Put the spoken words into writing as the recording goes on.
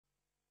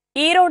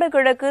ஈரோடு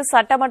கிழக்கு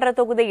சட்டமன்ற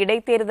தொகுதி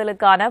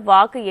இடைத்தேர்தலுக்கான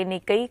வாக்கு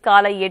எண்ணிக்கை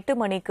காலை 8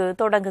 மணிக்கு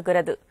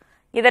தொடங்குகிறது.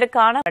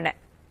 இதற்கான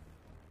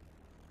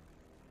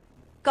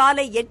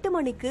காலை 8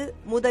 மணிக்கு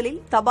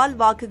முதலில் தபால்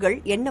வாக்குகள்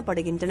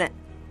எண்ணப்படுகின்றன.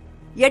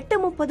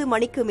 8:30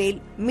 மணிக்கு மேல்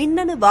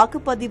மின்னணு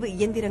வாக்குப்பதிவு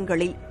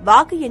இயந்திரங்களில்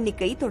வாக்கு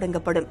எண்ணிக்கை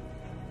தொடங்கப்படும்.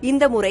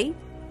 இந்த முறை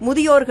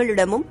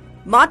முதியோர்களிடமும்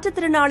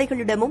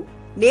மாற்றுத்திறனாளிகளிடமும்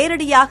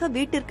நேரடியாக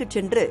வீட்டிற்கு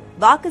சென்று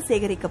வாக்கு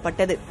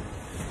சேகரிக்கப்பட்டது.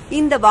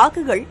 இந்த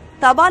வாக்குகள்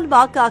தபால்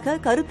வாக்காக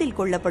கருத்தில்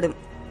கொள்ளப்படும்.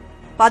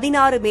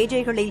 16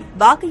 மேஜைகளில்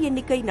வாக்கு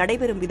எண்ணிக்கை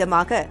நடைபெறும்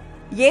விதமாக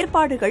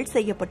ஏற்பாடுகள்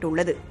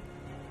செய்யப்பட்டுள்ளது.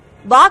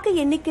 வாக்கு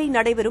எண்ணிக்கை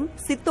நடைபெறும்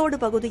சித்தோடு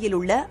பகுதியில்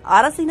உள்ள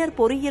அரசினர்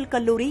பொறியியல்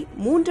கல்லூரி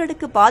 3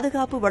 அடுக்கு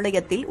பாதுகாப்பு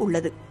வளையத்தில்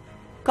உள்ளது.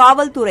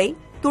 காவல்துறை,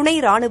 துணை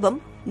ராணுவம்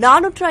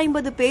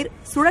 450 பேர்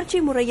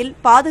சுழற்சி முறையில்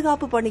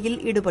பாதுகாப்பு பணியில்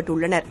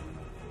ஈடுபட்டுள்ளனர்.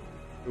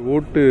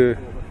 ஓட்டு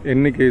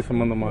எண்ணிக்கை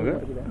சம்பந்தமாக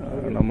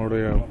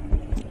நம்முடைய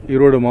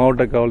ஈரோடு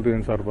மாவட்ட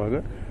காவல்துறையின்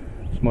சார்பாக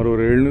சுமார்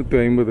ஒரு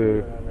 750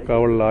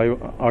 காவல்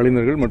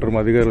ஆளுநர்கள் மற்றும்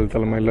அதிகாரிகள்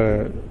தலைமையில்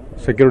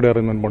செக்யூரிட்டி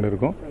அரேஞ்ச்மெண்ட்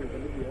பண்ணியிருக்கோம்.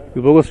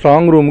 இது போக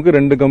ஸ்ட்ராங் ரூமுக்கு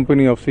 2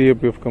 கம்பெனி ஆஃப்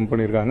சிஏபிஎஃப்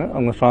கம்பெனி இருக்காங்க.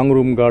 அவங்க ஸ்ட்ராங்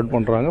ரூம் கார்டு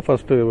பண்ணுறாங்க.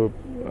 ஃபர்ஸ்ட்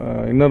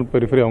இன்னர்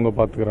பெரிஃபரி அவங்க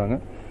பார்த்துக்கிறாங்க.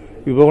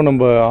 இது போக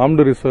நம்ம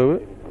armed reserve,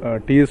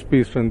 DSP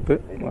strength,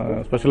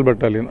 special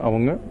battalion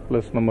அவங்க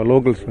ப்ளஸ் நம்ம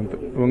லோக்கல் ஸ்ட்ரென்த்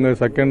இவங்க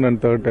 2nd and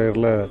 3rd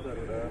டயரில்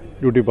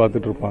டியூட்டி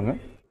பார்த்துட்டு இருப்பாங்க.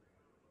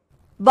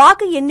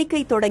 வாக்கு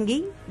எண்ணிக்கை தொடங்கி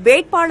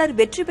வேட்பாளர்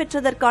வெற்றி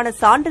பெற்றதற்கான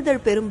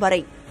சான்றிதழ் பெறும்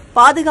வரை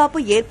பாதுகாப்பு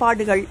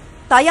ஏற்பாடுகள்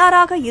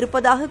தயாராக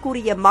இருப்பதாக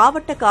கூறிய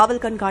மாவட்ட காவல்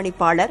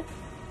கண்காணிப்பாளர்,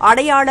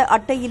 அடையாள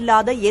அட்டை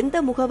இல்லாத எந்த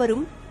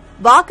முகவரும்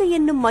வாக்கு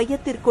எண்ணும்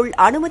மையத்திற்குள்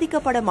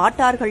அனுமதிக்கப்பட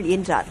மாட்டார்கள்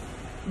என்றார்.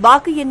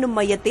 வாக்கு எண்ணும்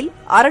மையத்தில்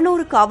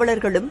 600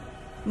 காவலர்களும்,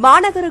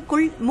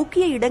 மாநகருக்குள்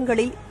முக்கிய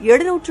இடங்களில்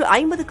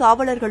 750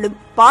 காவலர்களும்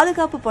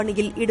பாதுகாப்பு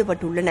பணியில்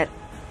ஈடுபட்டுள்ளனர்.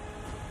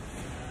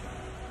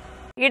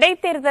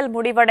 இடைத்தேர்தல்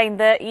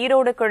முடிவடைந்த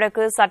ஈரோடு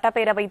கிழக்கு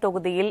சட்டப்பேரவை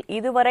தொகுதியில்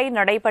இதுவரை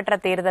நடைபெற்ற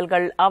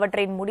தேர்தல்கள்,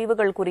 அவற்றின்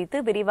முடிவுகள் குறித்து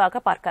விரிவாக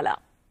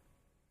பார்க்கலாம்.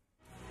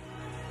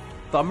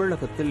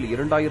 தமிழகத்தில்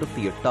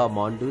 2008ஆம்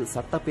ஆண்டு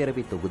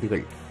சட்டப்பேரவை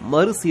தொகுதிகள்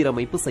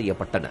மறுசீரமைப்பு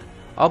செய்யப்பட்டன.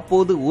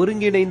 அப்போது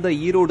ஒருங்கிணைந்த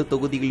ஈரோடு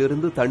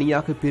தொகுதியிலிருந்து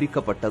தனியாக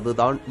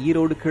பிரிக்கப்பட்டதுதான்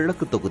ஈரோடு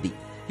கிழக்கு தொகுதி.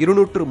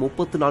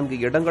 234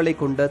 இடங்களை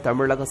கொண்ட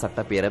தமிழக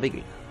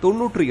சட்டப்பேரவையில்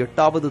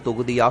 98வது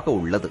தொகுதியாக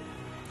உள்ளது.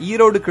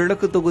 ஈரோடு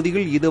கிழக்கு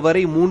தொகுதியில்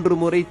இதுவரை 3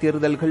 முறை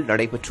தேர்தல்கள்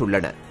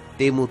நடைபெற்றுள்ளன.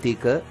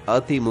 தேமுதிக,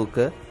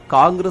 அதிமுக,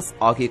 காங்கிரஸ்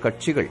ஆகிய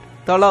கட்சிகள்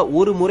தலா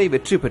ஒரு முறை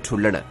வெற்றி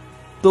பெற்றுள்ளன.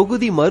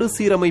 தொகுதி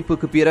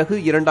மறுசீரமைப்புக்கு பிறகு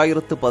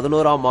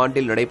 2011ஆம்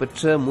ஆண்டில்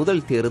நடைபெற்ற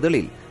முதல்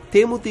தேர்தலில்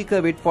தேமுதிக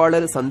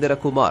வேட்பாளர்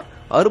சந்திரகுமார்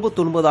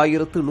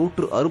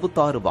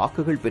 69,166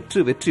 வாக்குகள் பெற்று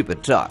வெற்றி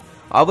பெற்றார்.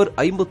 அவர்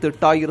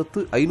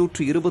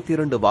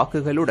 58,522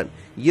 வாக்குகளுடன்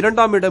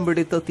 2ஆம் இடம்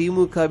பிடித்த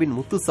திமுகவின்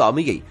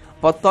முத்துசாமியை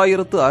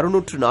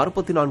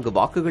 10,644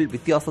 வாக்குகள்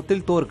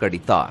வித்தியாசத்தில்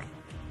தோற்கடித்தார்.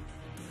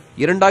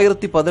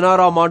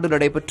 2016ஆம் ஆண்டு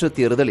நடைபெற்ற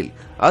தேர்தலில்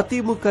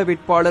அதிமுக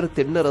வேட்பாளர்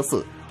தென்னரசு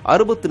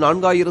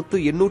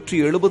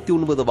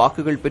 64,879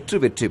 வாக்குகள் பெற்று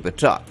வெற்றி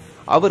பெற்றார்.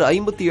 அவர்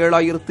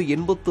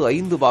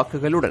 57,085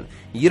 வாக்குகளுடன்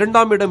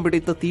 2ஆம் இடம்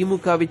பிடித்த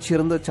திமுகவைச்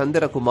சேர்ந்த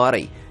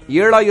சந்திரகுமாரை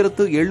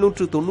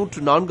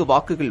 7,794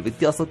 வாக்குகள்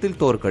வித்தியாசத்தில்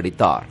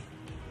தோற்கடித்தார்.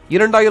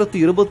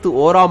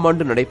 2021ஆம்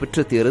ஆண்டு நடைபெற்ற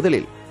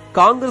தேர்தலில்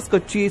காங்கிரஸ்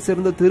கட்சியைச்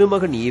சேர்ந்த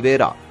திருமகன்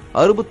ஈவேரா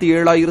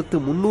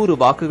 67,300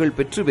 வாக்குகள்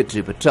பெற்று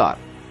வெற்றி பெற்றார்.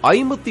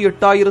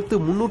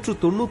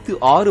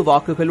 58,396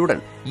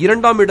 வாக்குகளுடன்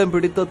 2ஆம் இடம்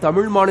பிடித்த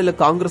தமிழ் மாநில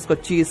காங்கிரஸ்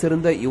கட்சியைச்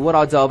சேர்ந்த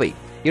யுவராஜாவை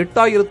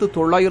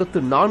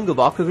 8,904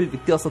 வாக்குகள்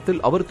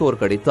வித்தியாசத்தில் அவர்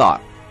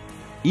தோற்கடித்தார்.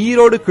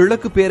 ஈரோடு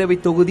கிழக்கு பேரவை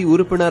தொகுதி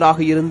உறுப்பினராக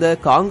இருந்த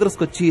காங்கிரஸ்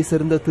கட்சியைச்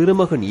சேர்ந்த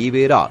திருமகன்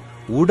ஈவேரா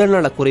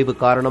உடல்நலக்குறைவு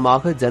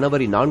காரணமாக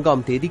ஜனவரி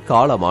 4ஆம் தேதி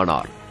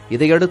காலமானார்.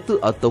 இதையடுத்து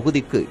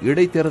அத்தொகுதிக்கு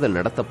இடைத்தேர்தல்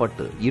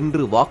நடத்தப்பட்டு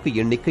இன்று வாக்கு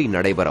எண்ணிக்கை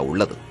நடைபெற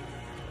உள்ளது.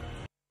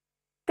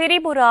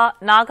 திரிபுரா,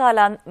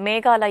 நாகாலாந்து,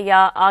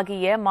 மேகாலயா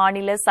ஆகிய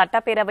மாநில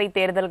சட்டப்பேரவை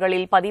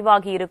தேர்தல்களில்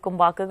பதிவாகியிருக்கும்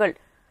வாக்குகள்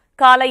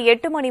காலை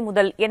 8 மணி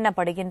முதல்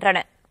எண்ணப்படுகின்றன.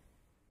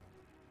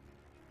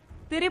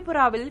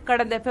 திரிபுராவில்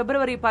கடந்த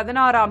பிப்ரவரி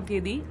 16ஆம்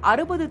தேதி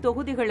 60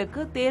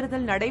 தொகுதிகளுக்கு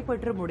தேர்தல்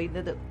நடைபெற்று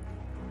முடிந்தது.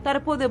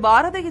 தற்போது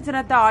பாரதிய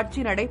ஜனதா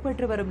ஆட்சி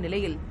நடைபெற்று வரும்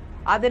நிலையில்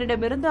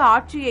அதனிடமிருந்து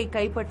ஆட்சியை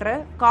கைப்பற்ற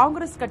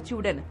காங்கிரஸ்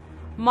கட்சியுடன்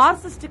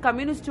மார்க்சிஸ்ட்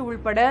கம்யூனிஸ்ட்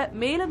உள்பட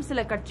மேலும் சில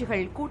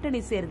கட்சிகள்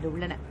கூட்டணி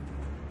சேர்ந்துள்ளன.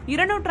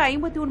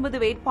 259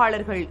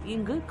 வேட்பாளர்கள்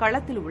இங்கு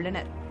களத்தில்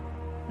உள்ளனர்.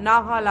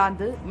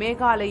 நாகாலாந்து,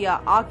 மேகாலயா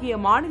ஆகிய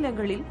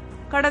மாநிலங்களில்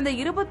கடந்த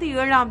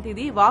 27ஆம்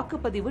தேதி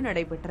வாக்குப்பதிவு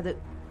நடைபெற்றது.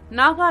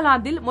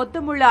 நாகாலாந்தில்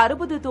மொத்தமுள்ள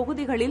 60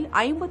 தொகுதிகளில்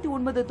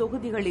 59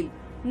 தொகுதிகளில்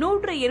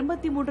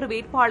 183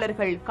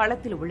 வேட்பாளர்கள்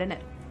களத்தில்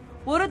உள்ளனர்.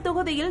 ஒரு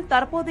தொகுதியில்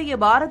தற்போதைய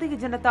பாரதிய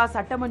ஜனதா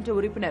சட்டமன்ற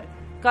உறுப்பினர்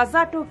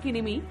கசாட்டோ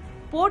கினிமி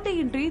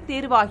போட்டியின்றி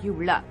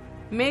தேர்வாகியுள்ளார்.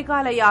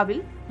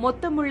 மேகாலயாவில்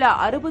மொத்தமுள்ள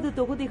 60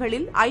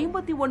 தொகுதிகளில்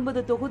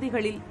 59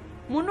 தொகுதிகளில்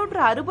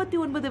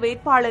 369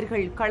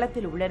 வேட்பாளர்கள்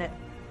களத்தில் உள்ளனர்.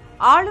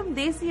 ஆளும்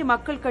தேசிய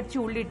மக்கள் கட்சி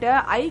உள்ளிட்ட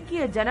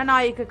ஐக்கிய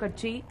ஜனநாயக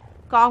கட்சி,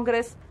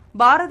 காங்கிரஸ்,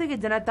 பாரதிய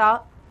ஜனதா,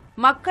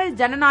 மக்கள்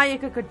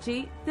ஜனநாயக கட்சி,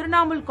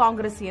 திரிணாமுல்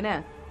காங்கிரஸ் என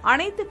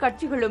அனைத்து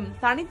கட்சிகளும்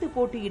தனித்து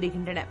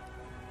போட்டியிடுகின்றன.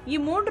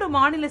 இம்மூன்று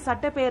மாநில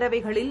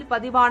சட்டப்பேரவைகளில்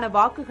பதிவான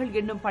வாக்குகள்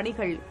எண்ணும்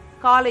பணிகள்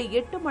காலை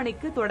 8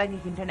 மணிக்கு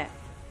தொடங்குகின்றன.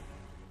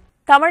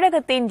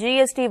 தமிழகத்தின்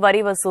ஜிஎஸ்டி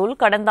வரி வசூல்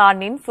கடந்த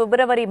ஆண்டின்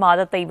பிப்ரவரி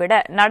மாதத்தை விட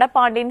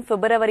நடப்பாண்டின்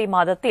பிப்ரவரி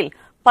மாதத்தில்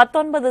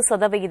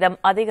 19%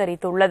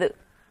 அதிகரித்துள்ளது.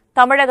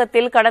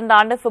 தமிழகத்தில் கடந்த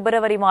ஆண்டு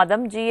பிப்ரவரி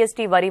மாதம்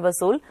ஜிஎஸ்டி வரி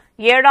வசூல்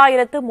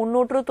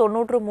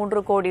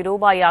 7,393 கோடி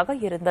ரூபாயாக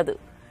இருந்தது.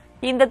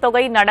 இந்த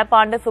தொகை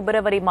நடப்பாண்டு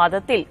பிப்ரவரி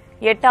மாதத்தில்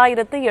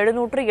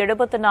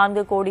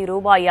 8,774 கோடி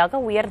ரூபாயாக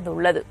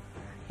உயர்ந்துள்ளது.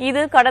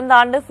 இது கடந்த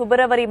ஆண்டு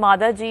பிப்ரவரி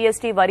மாத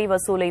ஜிஎஸ்டி வரி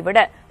வசூலை விட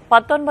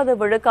 19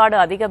 விழுக்காடு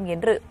அதிகம்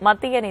என்று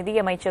மத்திய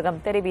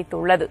நிதியமைச்சகம்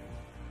தெரிவித்துள்ளது.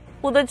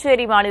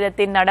 புதுச்சேரி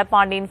மாநிலத்தின்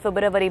நடப்பாண்டின்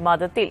பிப்ரவரி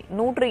மாதத்தில்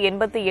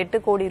 188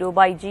 கோடி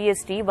ரூபாய்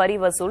ஜிஎஸ்டி வரி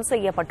வசூல்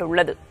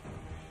செய்யப்பட்டுள்ளது.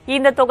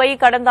 இந்த தொகை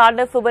கடந்த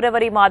ஆண்டு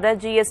பிப்ரவரி மாத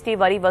ஜிஎஸ்டி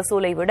வரி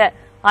வசூலை விட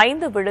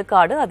 5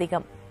 விழுக்காடு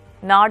அதிகம்.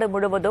 நாடு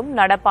முழுவதும்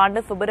நடப்பாண்டு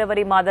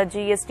பிப்ரவரி மாத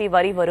ஜிஎஸ்டி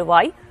வரி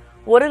வருவாய்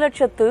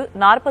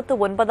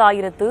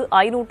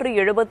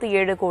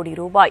 1,49,577 கோடி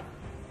ரூபாய்.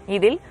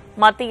 இதில்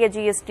மத்திய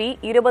ஜிஎஸ்டி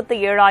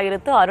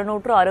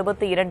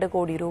 27,662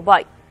 கோடி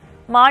ரூபாய்,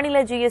 மாநில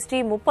ஜிஎஸ்டி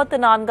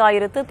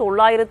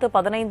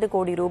 34,915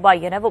 கோடி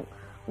ரூபாய் எனவும்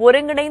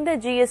ஒருங்கிணைந்த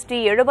ஜிஎஸ்டி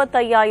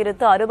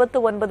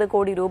 75,069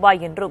 கோடி ரூபாய்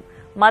என்றும்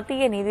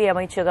மத்திய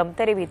நிதியமைச்சகம்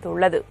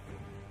தெரிவித்துள்ளது.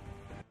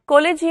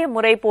 கொலிஜியம்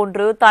முறை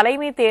போன்று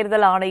தலைமை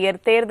தேர்தல் ஆணையர்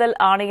தேர்தல்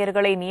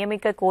ஆணையர்களை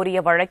நியமிக்க கோரிய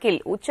வழக்கில்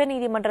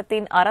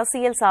உச்சநீதிமன்றத்தின்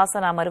அரசியல்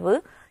சாசன அமர்வு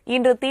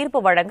இன்று தீர்ப்பு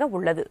வழங்க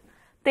உள்ளது.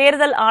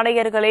 தேர்தல்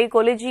ஆணையர்களை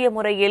கொலிஜிய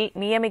முறையில்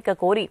நியமிக்க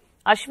கோரி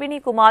அஸ்வினி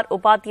குமார்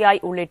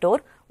உபாத்யாய்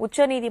உள்ளிட்டோர்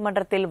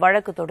உச்சநீதிமன்றத்தில்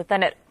வழக்கு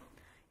தொடுத்தனர்.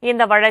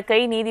 இந்த வழக்கை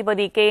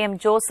நீதிபதி KM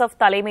ஜோசப்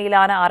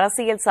தலைமையிலான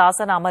அரசியல்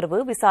சாசன அமர்வு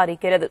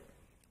விசாரிக்கிறது.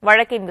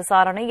 வழக்கின்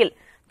விசாரணையில்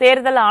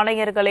தேர்தல்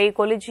ஆணையர்களை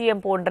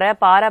கொலிஜியம் போன்ற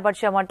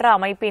பாரபட்சமற்ற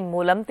அமைப்பின்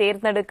மூலம்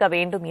தேர்ந்தெடுக்க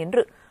வேண்டும்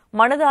என்று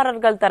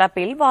மனுதாரர்கள்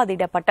தரப்பில்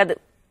வாதிடப்பட்டது.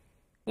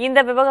 இந்த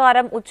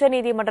விவகாரம்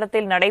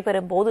உச்சநீதிமன்றத்தில்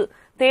நடைபெறும்போது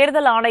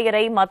தேர்தல்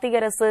ஆணையரை மத்திய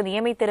அரசு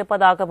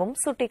நியமித்திருப்பதாகவும்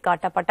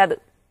சுட்டிக்காட்டப்பட்டது.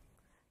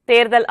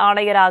 தேர்தல்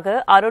ஆணையராக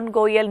அருண்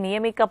கோயல்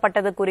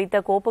நியமிக்கப்பட்டது குறித்த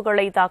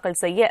கோப்புகளை தாக்கல்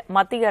செய்ய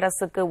மத்திய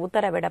அரசுக்கு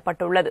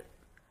உத்தரவிடப்பட்டுள்ளது.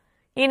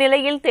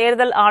 இந்நிலையில்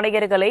தேர்தல்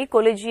ஆணையர்களை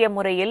கொலிஜியம்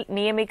முறையில்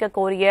நியமிக்க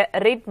கோரிய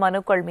ரிட்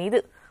மனுக்கள் மீது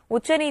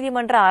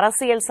உச்சநீதிமன்ற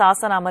அரசியல்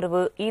சாசன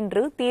அமர்வு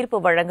இன்று தீர்ப்பு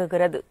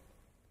வழங்குகிறது.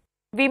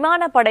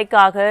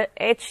 விமானப்படைக்காக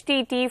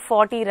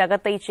HTT-40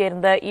 ரகத்தைச்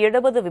சேர்ந்த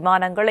 70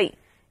 விமானங்களை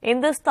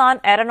இந்துஸ்தான்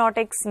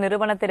ஏரோநாட்டிக்ஸ்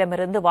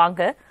நிறுவனத்திடமிருந்து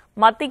வாங்க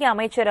மத்திய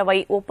அமைச்சரவை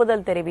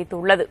ஒப்புதல்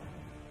தெரிவித்துள்ளது.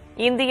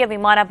 இந்திய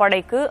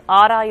விமானப்படைக்கு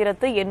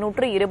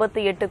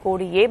 6,828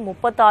 கோடியே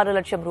 36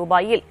 லட்சம்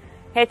ரூபாயில்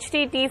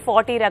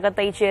HTT-40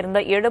 ரகத்தைச் சேர்ந்த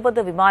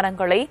 70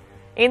 விமானங்களை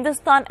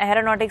இந்துஸ்தான்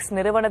ஏரோநாட்டிக்ஸ்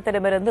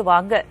நிறுவனத்திடமிருந்து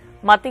வாங்க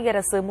மத்திய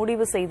அரசு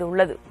முடிவு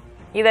செய்துள்ளது.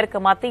 இதற்கு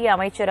மத்திய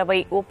அமைச்சரவை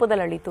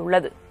ஒப்புதல்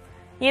அளித்துள்ளது.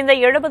 இந்த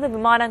 70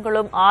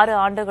 விமானங்களும் 6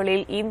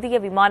 ஆண்டுகளில் இந்திய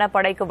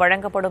விமானப்படைக்கு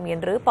வழங்கப்படும்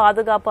என்று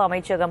பாதுகாப்பு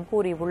அமைச்சகம்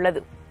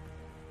கூறியுள்ளது.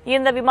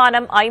 இந்த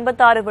விமானம்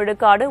 56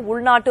 விழுக்காடு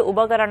உள்நாட்டு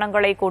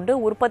உபகரணங்களை கொண்டு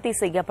உற்பத்தி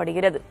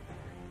செய்யப்படுகிறது.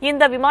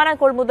 இந்த விமான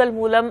கொள்முதல்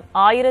மூலம்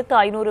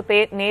 1,500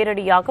 பேர்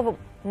நேரடியாகவும்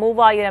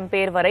 3,000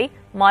 பேர் வரை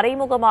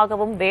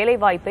மறைமுகமாகவும்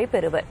வேலைவாய்ப்பை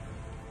பெறுவர்.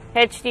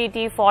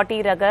 HTT-40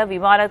 ரக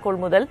விமான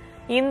கொள்முதல்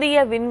இந்திய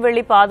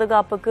விண்வெளி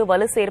பாதுகாப்புக்கு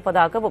வலு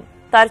சேர்ப்பதாகவும்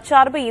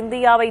தற்சார்பு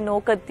இந்தியாவை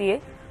நோக்கத்திய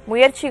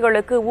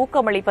முயற்சிகளுக்கு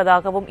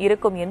ஊக்கமளிப்பதாகவும்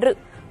இருக்கும் என்று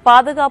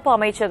பாதுகாப்பு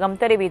அமைச்சகம்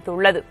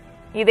தெரிவித்துள்ளது.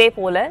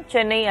 இதேபோல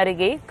சென்னை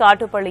அருகே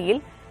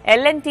காட்டுப்பள்ளியில்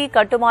LNT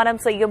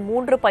கட்டுமானம் செய்யும்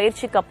 3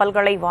 பயிற்சி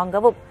கப்பல்களை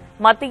வாங்கவும்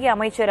மத்திய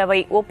அமைச்சரவை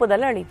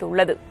ஒப்புதல்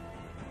அளித்துள்ளது.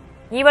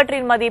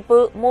 இவற்றின் மதிப்பு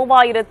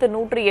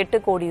 3,108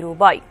 கோடி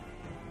ரூபாய்.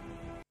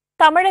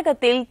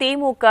 தமிழகத்தில்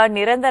திமுக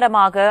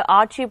நிரந்தரமாக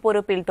ஆட்சி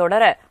பொறுப்பில்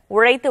தொடர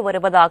உழைத்து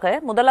வருவதாக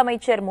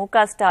முதலமைச்சர் மு க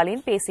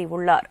ஸ்டாலின்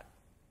பேசியுள்ளார்.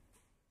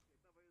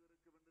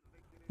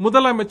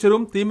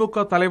 முதலமைச்சரும்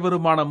திமுக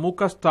தலைவருமான மு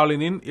க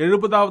ஸ்டாலினின்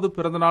 70வது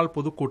பிறந்தநாள்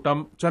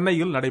பொதுக்கூட்டம்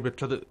சென்னையில்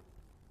நடைபெற்றது.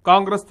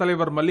 காங்கிரஸ்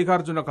தலைவர்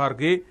மல்லிகார்ஜுன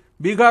கார்கே,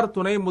 பீகார்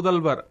துணை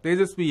முதல்வர்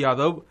தேஜஸ்வி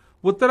யாதவ்,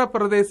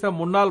 உத்தரப்பிரதேச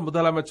முன்னாள்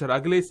முதலமைச்சர்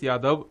அகிலேஷ்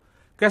யாதவ்,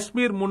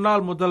 காஷ்மீர்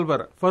முன்னாள்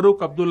முதல்வர்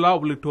ஃபரூக் அப்துல்லா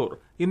உள்ளிட்டோர்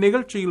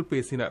இந்நிகழ்ச்சியில்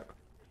பேசினர்.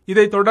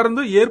 இதைத்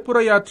தொடர்ந்து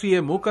ஏற்புரையாற்றிய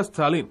மு க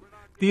ஸ்டாலின்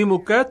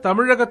திமுக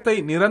தமிழகத்தை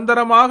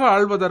நிரந்தரமாக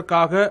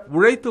ஆள்வதற்காக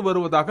உழைத்து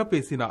வருவதாக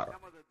பேசினார்.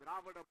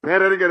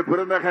 பேரறிஞர்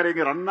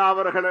பெருந்தகறிஞர் அண்ணா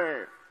அவர்களே,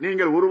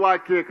 நீங்கள்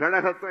உருவாக்கிய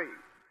கழகத்தை,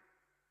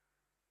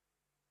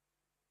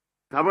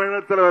 தமிழக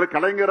தலைவர்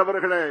கலைஞர்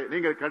அவர்களே,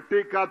 நீங்கள் கட்டி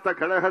காத்த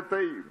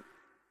கழகத்தை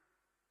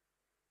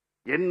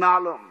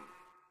என்னாலும்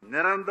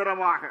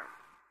நிரந்தரமாக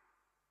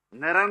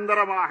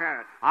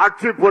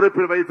ஆட்சி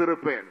பொறுப்பில்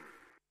வைத்திருப்பேன்.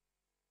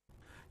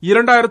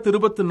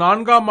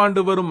 2024ஆம்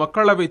ஆண்டு வரும்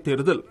மக்களவைத்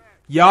தேர்தல்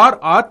யார்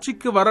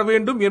ஆட்சிக்கு வர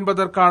வேண்டும்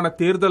என்பதற்கான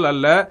தேர்தல்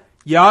அல்ல,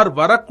 யார்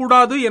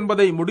வரக்கூடாது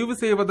என்பதை முடிவு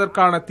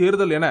செய்வதற்கான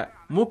தேர்தல் என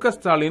மு க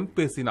ஸ்டாலின்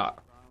பேசினார்.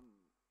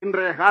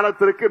 இன்றைய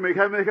காலத்திற்கு மிக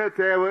மிக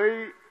தேவை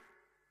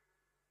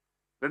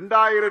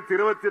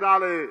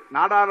 2024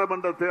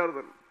 நாடாளுமன்ற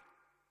தேர்தல்.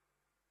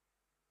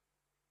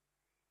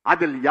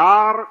 அதில்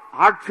யார்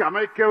ஆட்சி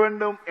அமைக்க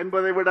வேண்டும்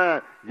என்பதை விட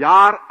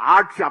யார்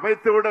ஆட்சி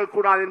அமைத்துவிடக்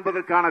கூடாது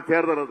என்பதற்கான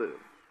தேர்தல் அது.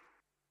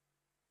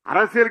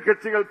 அரசியல்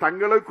கட்சிகள்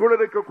தங்களுக்குள்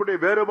இருக்கக்கூடிய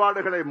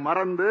வேறுபாடுகளை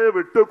மறந்து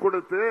விட்டு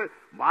கொடுத்து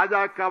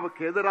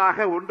பாஜகவுக்கு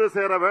எதிராக ஒன்று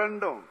சேர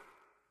வேண்டும்.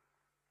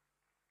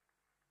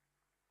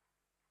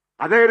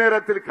 அதே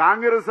நேரத்தில்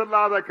காங்கிரஸ்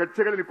அல்லாத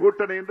கட்சிகளின்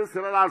கூட்டணி என்று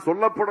சிலரால்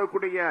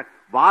சொல்லப்படக்கூடிய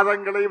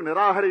வாதங்களையும்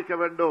நிராகரிக்க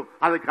வேண்டும்.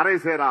 அது கரை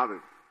சேராது.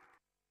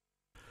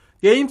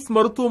 எய்ம்ஸ்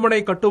மருத்துவமனை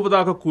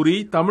கட்டுவதாக கூறி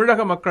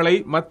தமிழக மக்களை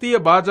மத்திய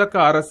பாஜக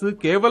அரசு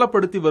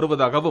கேவலப்படுத்தி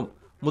வருவதாகவும்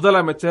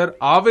முதலமைச்சர்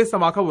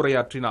ஆவேசமாக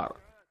உரையாற்றினார்.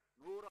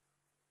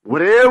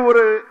 ஒரே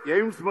ஒரு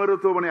எய்ம்ஸ்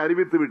மருத்துவமனை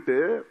அறிவித்துவிட்டு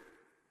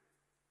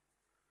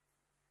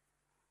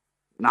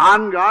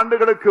 4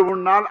 ஆண்டுகளுக்கு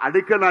முன்னால்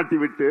அடிக்கல்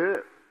நாட்டிவிட்டு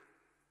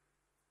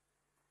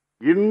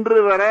இன்று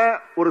வரை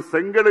ஒரு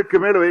செங்கலுக்கு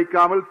மேல்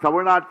வைக்காமல்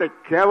தமிழ்நாட்டை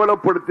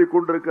கேவலப்படுத்திக்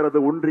கொண்டிருக்கிறது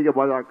ஒன்றிய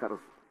பாஜக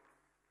அரசு.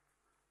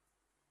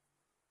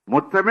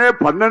 மொத்தமே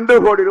 12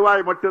 கோடி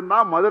ரூபாய்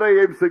மட்டும்தான் மதுரை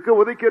எய்ம்ஸுக்கு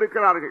ஒதுக்கி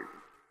இருக்கிறார்கள்.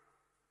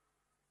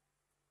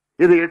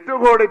 இது 8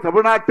 கோடி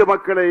தமிழ்நாட்டு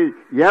மக்களை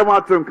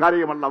ஏமாற்றும்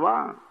காரியம் அல்லவா?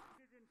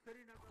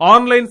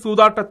 ஆன்லைன்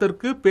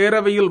சூதாட்டத்திற்கு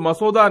பேரவையில்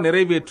மசோதா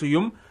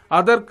நிறைவேற்றியும்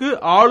அதற்கு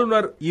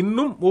ஆளுநர்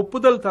இன்னும்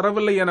ஒப்புதல்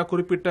தரவில்லை என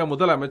குறிப்பிட்ட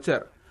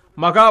முதலமைச்சர்,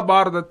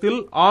 மகாபாரதத்தில்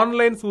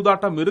ஆன்லைன்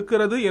சூதாட்டம்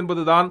இருக்கிறது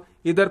என்பதுதான்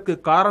இதற்கு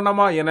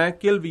காரணமா என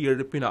கேள்வி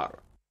எழுப்பினார்.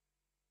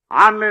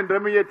 ஆன்லைன்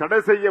ரம்மியை தடை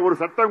செய்ய ஒரு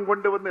சட்டம்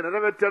கொண்டு வந்து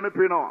நிறைவேற்றி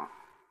அனுப்பினோம்.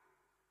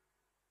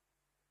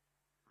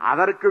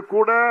 அதற்கு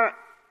கூட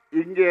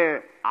இங்கே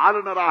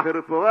ஆளுநராக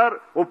இருப்பவர்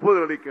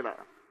ஒப்புதல் அளிக்கல.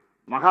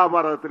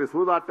 மகாபாரதத்தில்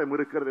சூதாட்டம்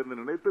இருக்கிறது என்று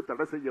நினைத்து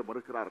தடை செய்ய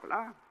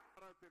மறுக்கிறார்களா?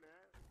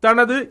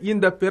 தனது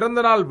இந்த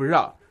பிறந்தநாள்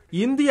விழா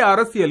இந்திய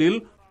அரசியலில்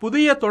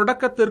புதிய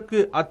தொடக்கத்திற்கு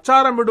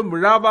அச்சாரமிடும்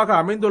விழாவாக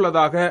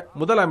அமைந்துள்ளதாக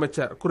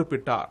முதலமைச்சர்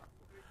குறிப்பிட்டார்.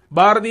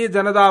 பாரதிய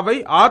ஜனதாவை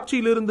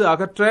ஆட்சியிலிருந்து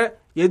அகற்ற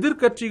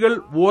எதிர்க்கட்சிகள்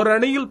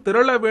ஓரணியில்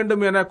திரள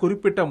வேண்டும் என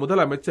குறிப்பிட்ட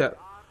முதலமைச்சர்,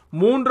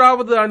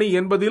 3வது அணி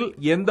என்பதில்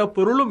எந்த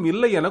பொருளும்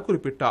இல்லை என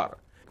குறிப்பிட்டார்.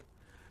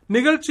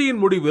 நிகழ்ச்சியின்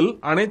முடிவில்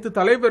அனைத்து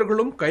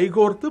தலைவர்களும்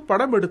கைகோர்த்து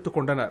படம் எடுத்துக்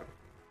கொண்டனர்.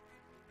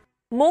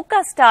 மு.க.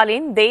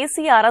 ஸ்டாலின்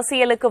தேசிய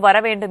அரசியலுக்கு வர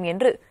வேண்டும்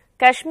என்று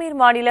காஷ்மீர்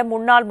மாநில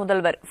முன்னாள்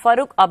முதல்வர்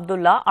ஃபரூக்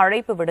அப்துல்லா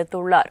அழைப்பு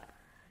விடுத்துள்ளார்.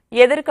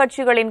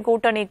 எதிர்க்கட்சிகளின்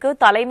கூட்டணிக்கு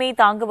தலைமை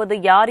தாங்குவது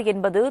யார்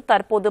என்பது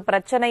தற்போது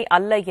பிரச்சினை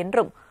அல்ல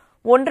என்றும்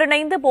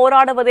ஒன்றிணைந்து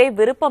போராடுவதே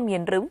விருப்பம்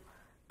என்றும்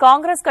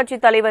காங்கிரஸ்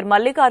கட்சித் தலைவர்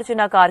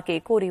மல்லிகார்ஜுன கார்கே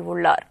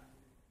கூறியுள்ளார்.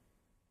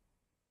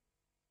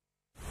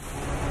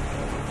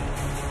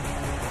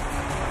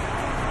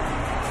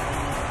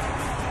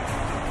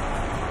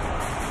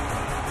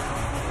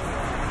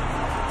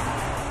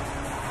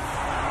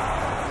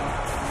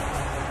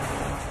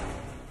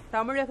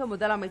 தமிழக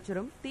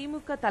முதலமைச்சரும்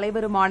திமுக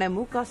தலைவருமான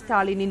மு.க.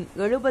 ஸ்டாலினின்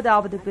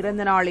 70வது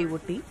பிறந்த நாளை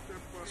ஒட்டி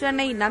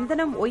சென்னை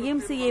நந்தனம்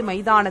ஒய்எம்சிஏ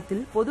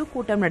மைதானத்தில்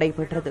பொதுக்கூட்டம்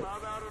நடைபெற்றது.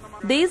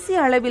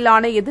 தேசிய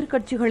அளவிலான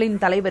எதிர்க்கட்சிகளின்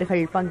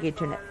தலைவர்கள்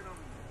பங்கேற்றனர்.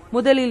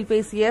 முதலில்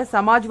பேசிய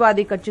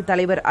சமாஜ்வாதி கட்சித்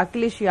தலைவர்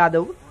அகிலேஷ்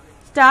யாதவ்,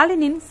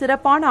 ஸ்டாலினின்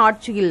சிறப்பான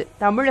ஆட்சியில்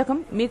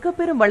தமிழகம் மிக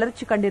பெரும்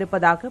வளர்ச்சி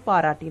கண்டிருப்பதாக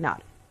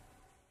பாராட்டினார்.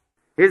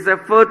 His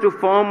effort to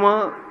form a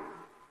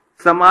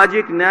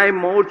Samajik Nyay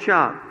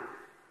Morcha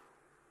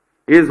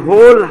is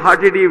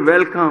wholeheartedly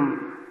welcome.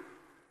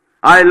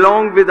 I,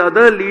 along with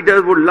other leaders,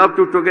 would love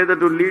to together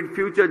to lead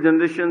future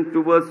generations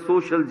towards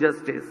social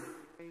justice.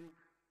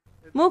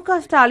 மு.க.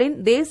 ஸ்டாலின்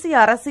தேசிய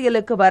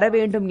அரசியலுக்கு வர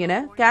வேண்டும் என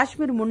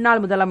காஷ்மீர்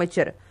முன்னாள்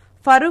முதலமைச்சர்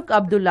ஃபரூக்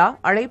அப்துல்லா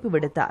அழைப்பு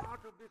விடுத்தார்.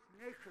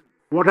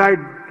 What I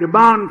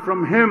demand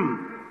from him,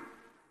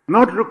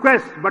 not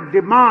request but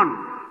demand,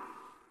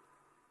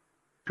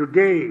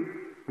 today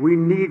we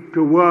need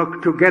to work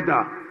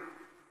together.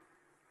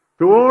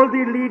 To all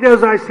the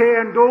leaders I say,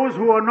 and those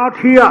who are not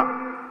here,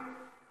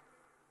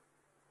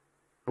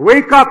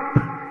 wake up,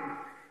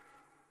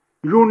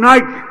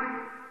 unite,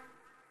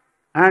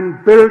 and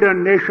build a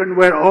nation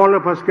where all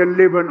of us can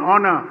live in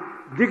honor,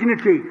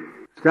 dignity.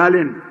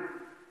 Stalin,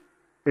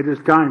 it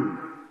is time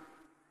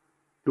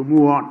to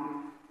move on.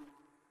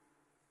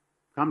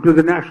 Come to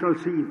the national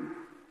scene.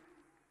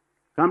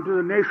 Come to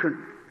the nation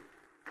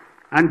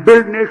and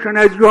build nation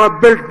as you have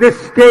built this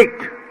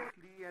state.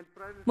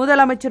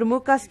 முதலமைச்சர்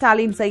மு.க.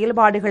 ஸ்டாலின்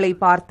செயல்பாடுகளை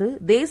பார்த்து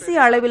தேசிய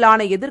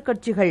அளவிலான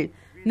எதிர்க்கட்சிகள்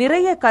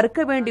நிறைய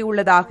கற்க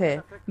வேண்டியுள்ளதாக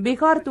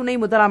பீகார் துணை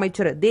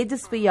முதலமைச்சர்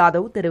தேஜஸ்வி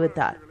யாதவ்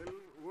தெரிவித்தார்.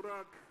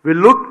 We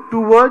look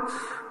towards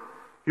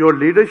your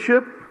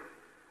leadership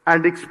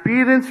and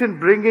experience in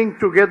bringing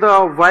together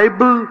a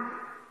viable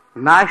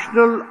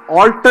national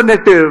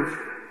alternative.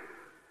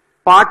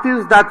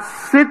 Parties that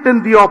sit in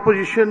the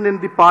opposition in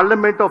the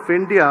Parliament of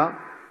India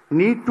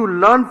need to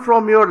learn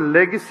from your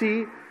legacy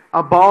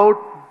about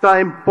the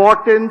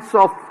importance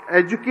of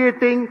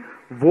educating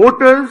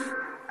voters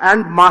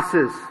and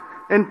masses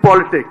in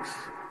politics,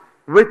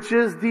 which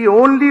is the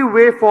only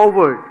way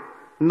forward.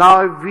 Now,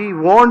 if we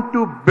want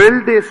to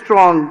build a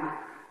strong,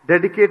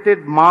 dedicated,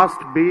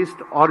 mass-based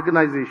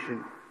organization.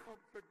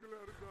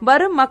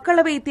 வரும்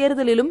மக்களவை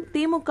தேர்தலிலும்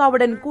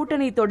திமுகவுடன்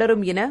கூட்டணி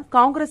தொடரும் என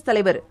காங்கிரஸ்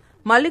தலைவர்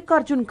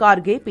மல்லிகார்ஜுன்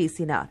கார்கே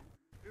பேசினார்.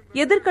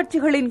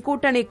 எதிர்க்கட்சிகளின்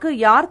கூட்டணிக்கு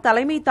யார்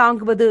தலைமை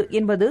தாங்குவது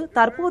என்பது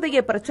தற்போதைய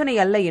பிரச்சினை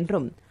அல்ல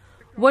என்றும்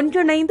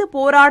ஒன்றிணைந்து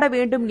போராட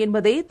வேண்டும்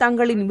என்பதே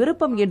தங்களின்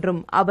விருப்பம்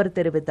என்றும் அவர்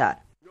தெரிவித்தார்.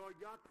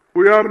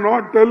 We are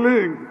not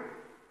telling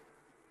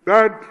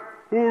that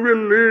who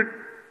will lead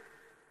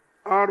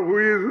or who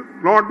is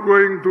not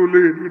going to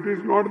lead. It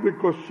is not the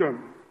question.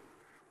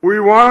 We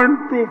want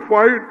to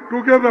fight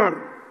together,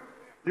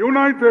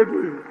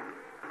 unitedly.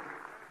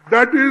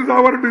 That is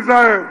our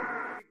desire.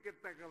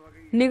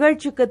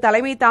 நிகழ்ச்சிக்கு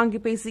தலைமை தாங்கி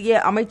பேசிய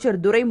அமைச்சர்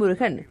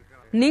துரைமுருகன்,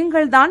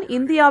 நீங்கள்தான்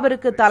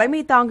இந்தியாவிற்கு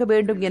தலைமை தாங்க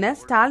வேண்டும் என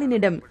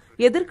ஸ்டாலினிடம்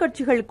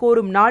எதிர்க்கட்சிகள்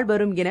கோரும் நாள்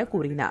வரும் என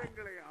கூறினார்.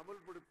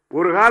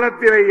 ஒரு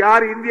காலத்தில்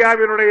யார்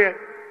இந்தியாவினுடைய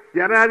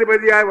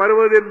ஜனாதிபதியாக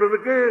வருவது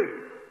என்பதற்கு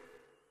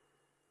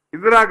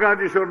இந்திரா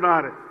காந்தி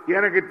சொன்னார்,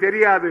 எனக்கு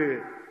தெரியாது,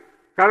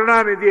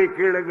 கருணாநிதியை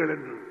கேளுங்கள்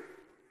என்று.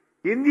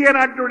 இந்திய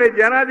நாட்டுடைய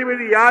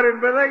ஜனாதிபதி யார்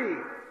என்பதை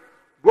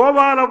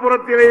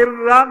கோபாலபுரத்திலே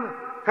இருந்துதான்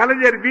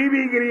கலைஞர்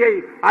பிபிகிரியை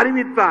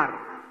அறிவித்தார்.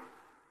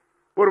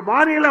 ஒரு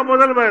மாநில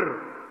முதல்வர்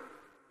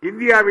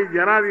இந்தியாவின்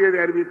ஜனாதிபதி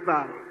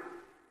அறிவித்தார்.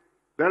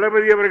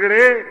 தளபதி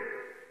அவர்களே,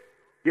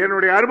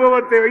 என்னுடைய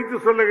அனுபவத்தை வைத்து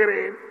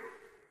சொல்லுகிறேன்,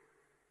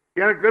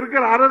 எனக்கு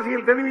இருக்கிற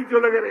அரசியல் தெளிவை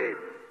சொல்லுகிறேன்.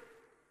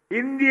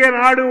 இந்திய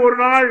நாடு ஒரு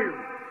நாள்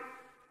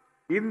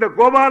இந்த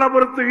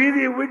கோபாலபுரத்து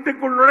வீதி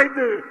வீட்டுக்குள்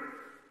நுழைந்து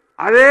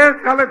அதே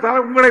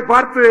உங்களை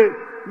பார்த்து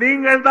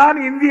நீங்கள் தான்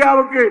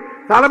இந்தியாவுக்கு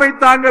தலைமை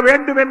தாங்க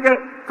வேண்டும் என்கிற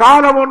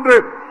காலம் ஒன்று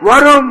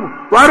வரும்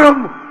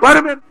வரும்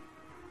வரும்.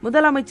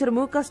 முதலமைச்சர்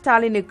மு.க.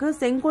 ஸ்டாலினுக்கு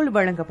செங்கோல்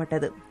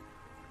வழங்கப்பட்டது.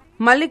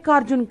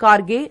 மல்லிகார்ஜுன்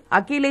கார்கே,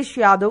 அகிலேஷ்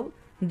யாதவ்,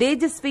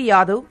 தேஜஸ்வி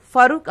யாதவ்,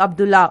 ஃபரூக்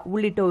அப்துல்லா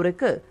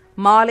உள்ளிட்டோருக்கு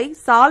மாலை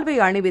சால்வை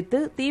அணிவித்து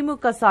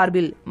திமுக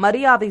சார்பில்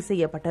மரியாதை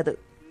செய்யப்பட்டது.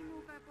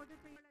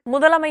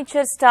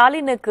 முதலமைச்சர்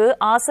ஸ்டாலினுக்கு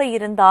ஆசை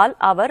இருந்தால்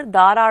அவர்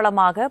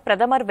தாராளமாக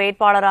பிரதமர்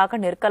வேட்பாளராக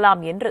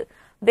நிற்கலாம் என்று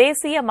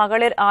தேசிய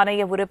மகளிர்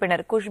ஆணைய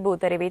உறுப்பினர் குஷ்பு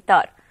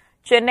தெரிவித்தார்.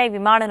 சென்னை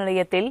விமான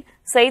நிலையத்தில்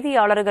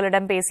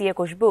செய்தியாளர்களிடம் பேசிய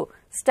குஷ்பு,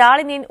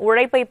 ஸ்டாலினின்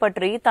உழைப்பை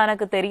பற்றி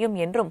தனக்கு தெரியும்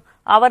என்றும்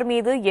அவர்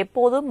மீது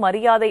எப்போதும்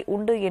மரியாதை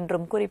உண்டு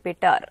என்றும்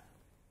குறிப்பிட்டார்.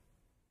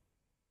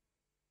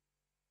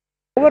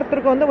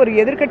 ஒவ்வொருத்தருக்கும் ஒரு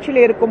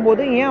எதிர்க்கட்சியில்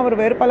இருக்கும்போது ஏன் அவர்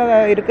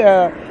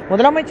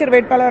முதலமைச்சர்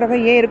வேட்பாளராக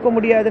ஏன் இருக்க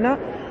முடியாதுன்னா,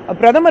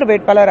 பிரதமர்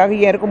வேட்பாளராக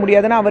ஏன் இருக்க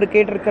முடியாதுன்னா அவர்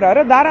கேட்டிருக்கிறாரு.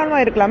 தாராளமா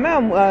இருக்கலாமே.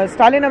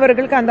 ஸ்டாலின்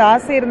அவர்களுக்கு அந்த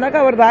ஆசை இருந்தாக்க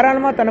அவர்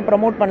தாராளமா தன்னை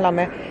ப்ரமோட்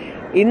பண்ணலாமே.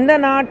 இந்த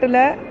நாட்டுல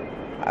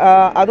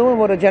அதுவும்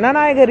ஒரு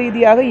ஜனநாயக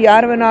ரீதியாக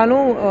யார்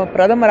வேணாலும்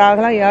பிரதமர்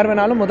ஆகலாம், யார்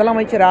வேணாலும்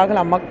முதலமைச்சர்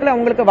ஆகலாம். மக்கள்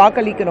அவங்களுக்கு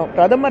வாக்களிக்கணும்.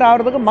 பிரதமர்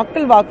ஆகிறதுக்கு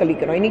மக்கள்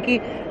வாக்களிக்கணும். இன்னைக்கு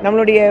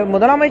நம்மளுடைய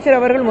முதலமைச்சர்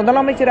அவர்கள்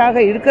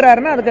முதலமைச்சராக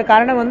இருக்கிறாருன்னா அதுக்கு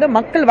காரணம்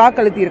மக்கள்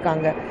வாக்களித்தி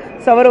இருக்காங்க.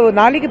 அவர்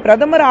நாளைக்கு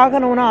பிரதமர்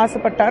ஆகணும்னு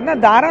ஆசைப்பட்டாருன்னா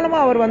தாராளமா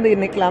அவர்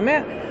நிற்கலாமே.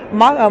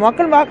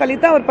 மக்கள்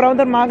வாக்களித்தா அவர்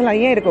பிரதமர் ஆகலாம்,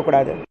 ஏன்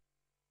இருக்கக்கூடாது?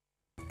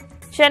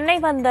 சென்னை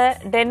வந்த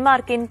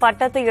டென்மார்க்கின்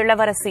பட்டத்து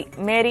இளவரசி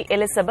மேரி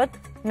எலிசபெத்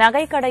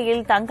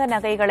நகைக்கடையில் தங்க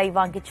நகைகளை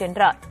வாங்கிச்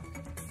சென்றார்.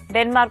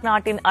 டென்மார்க்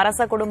நாட்டின்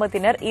அரச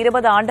குடும்பத்தினர்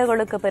 20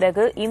 ஆண்டுகளுக்கு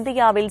பிறகு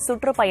இந்தியாவில்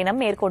சுற்றுப்பயணம்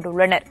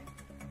மேற்கொண்டுள்ளனர்.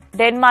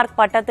 டென்மார்க்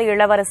பட்டத்து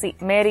இளவரசி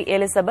மேரி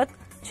எலிசபெத்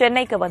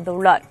சென்னைக்கு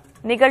வந்துள்ளார்.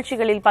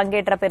 நிகழ்ச்சிகளில்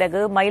பங்கேற்ற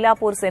பிறகு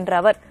மயிலாப்பூர் சென்ற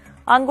அவர்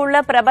அங்குள்ள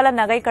பிரபல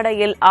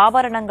நகைக்கடையில்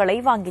ஆபரணங்களை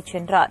வாங்கிச்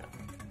சென்றார்.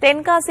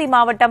 தென்காசி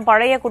மாவட்டம்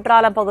பழைய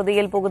குற்றாலம்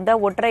பகுதியில் புகுந்த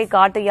ஒற்றை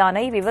காட்டு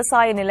யானை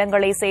விவசாய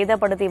நிலங்களை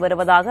சேதப்படுத்தி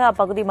வருவதாக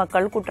அப்பகுதி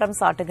மக்கள் குற்றம்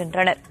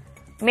சாட்டுகின்றனர்.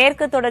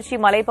 மேற்கு தொடர்ச்சி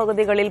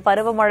மலைப்பகுதிகளில்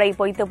பருவமழை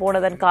பொய்த்து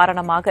போனதன்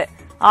காரணமாக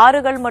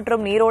ஆறுகள்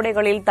மற்றும்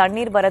நீரோடைகளில்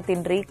தண்ணீர்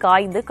வரத்தின்றி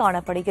காய்ந்து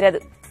காணப்படுகிறது.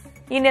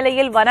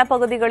 இந்நிலையில்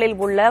வனப்பகுதிகளில்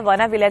உள்ள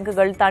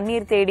வனவிலங்குகள்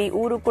தண்ணீர் தேடி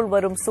ஊருக்குள்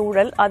வரும்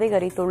சூழல்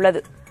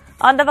அதிகரித்துள்ளது.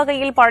 அந்த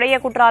வகையில் பழைய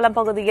குற்றாலம்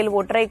பகுதியில்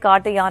ஒற்றை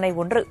காட்டு யானை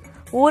ஒன்று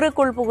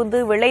ஊருக்குள் புகுந்து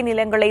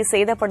விளைநிலங்களை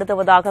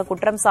சேதப்படுத்துவதாக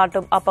குற்றம்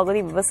சாட்டும் அப்பகுதி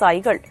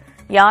விவசாயிகள்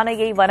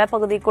யானையை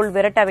வனப்பகுதிக்குள்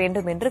விரட்ட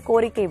வேண்டும் என்று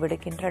கோரிக்கை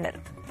விடுக்கின்றனர்.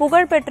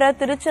 புகழ்பெற்ற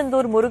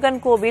திருச்செந்தூர் முருகன்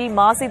கோவில்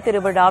மாசி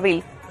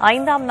திருவிழாவில்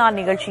 5ஆம் நாள்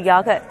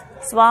நிகழ்ச்சியாக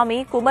சுவாமி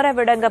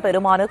குமரவிடங்க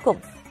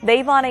பெருமானுக்கும்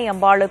தெய்வானை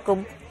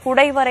அம்பாளுக்கும்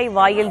குடைவரை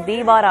வாயில்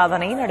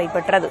தீபாராதனை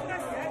நடைபெற்றது.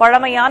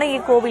 பழமையான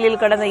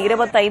இக்கோவிலில் கடந்த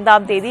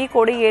 25ஆம் தேதி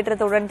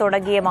கொடியேற்றத்துடன்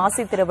தொடங்கிய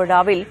மாசி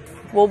திருவிழாவில்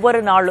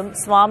ஒவ்வொரு நாளும்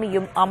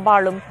சுவாமியும்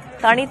அம்பாளும்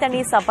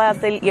தனித்தனி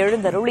சப்பரத்தில்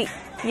எழுந்தருளி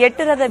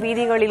 8 ரத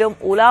வீதிகளிலும்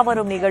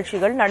உலாவரும்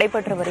நிகழ்ச்சிகள்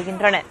நடைபெற்று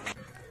வருகின்றன.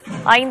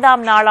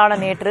 5ஆம் நாளான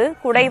நேற்று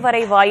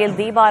குடைவரை வாயில்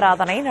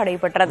தீபாராதனை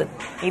நடைபெற்றது.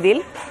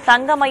 இதில்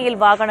தங்கமயில்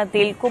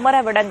வாகனத்தில்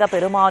குமரவிடங்க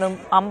பெருமானும்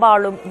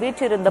அம்பாளும்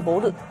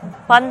வீற்றிருந்தபோது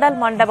பந்தல்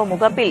மண்டப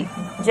முகப்பில்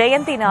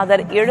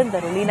ஜெயந்திநாதர்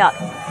எழுந்தருளினார்.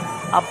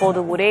 அப்போது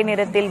ஒரே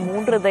நேரத்தில்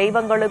 3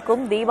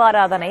 தெய்வங்களுக்கும்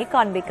தீபாராதனை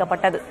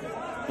காண்பிக்கப்பட்டது.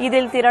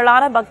 இதில்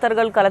திரளான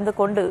பக்தர்கள் கலந்து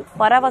கொண்டு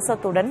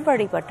பரவசத்துடன்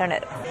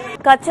வழிபட்டனர்.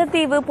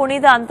 கச்சத்தீவு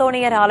புனித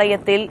அந்தோணியர்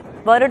ஆலயத்தில்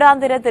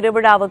வருடாந்திர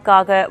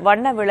திருவிழாவுக்காக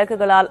வண்ண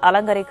விளக்குகளால்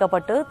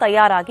அலங்கரிக்கப்பட்டு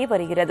தயாராகி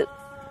வருகிறது.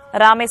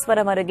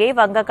 ராமேஸ்வரம் அருகே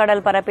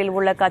வங்கக்கடல் பரப்பில்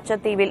உள்ள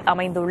கச்சத்தீவில்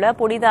அமைந்துள்ள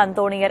புனித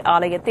அந்தோணியர்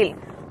ஆலயத்தில்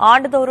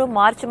ஆண்டுதோறும்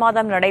மார்ச்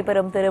மாதம்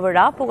நடைபெறும்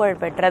திருவிழா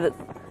புகழ்பெற்றது.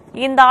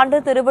 இந்த ஆண்டு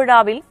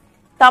திருவிழாவில்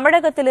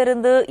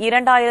தமிழகத்திலிருந்து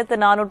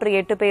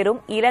 2408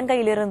 பேரும்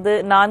இலங்கையிலிருந்து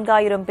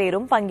 4000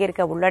 பேரும்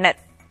பங்கேற்க உள்ளனர்.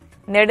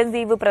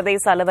 நெடுந்தீவு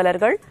பிரதேச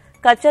அலுவலர்கள்,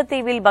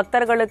 கச்சத்தீவில்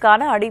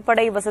பக்தர்களுக்கான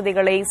அடிப்படை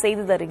வசதிகளை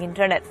செய்து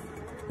தருகின்றனர்.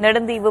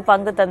 நெடுந்தீவு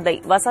பங்கு தந்தை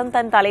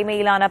வசந்தன்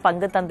தலைமையிலான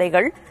பங்கு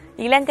தந்தைகள்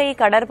இலங்கை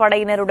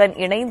கடற்படையினருடன்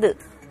இணைந்து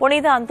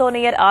புனித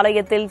அந்தோனியர்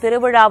ஆலயத்தில்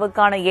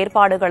திருவிழாவுக்கான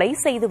ஏற்பாடுகளை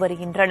செய்து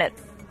வருகின்றனர்.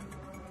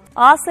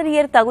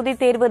 ஆசிரியர்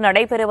தகுதித் தேர்வு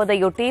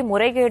நடைபெறுவதையொட்டி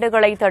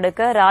முறைகேடுகளை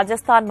தடுக்க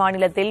ராஜஸ்தான்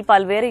மாநிலத்தில்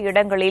பல்வேறு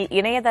இடங்களில்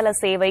இணையதள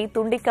சேவை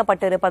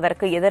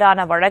துண்டிக்கப்பட்டிருப்பதற்கு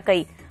எதிரான வழக்கை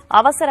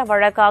அவசர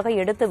வழக்காக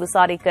எடுத்து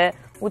விசாரிக்க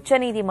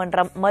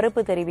உச்சநீதிமன்றம்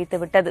மறுப்பு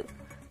தெரிவித்துவிட்டது.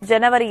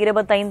 ஜனவரி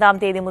 25ஆம்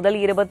தேதி முதல்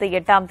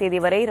 28ஆம் தேதி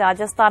வரை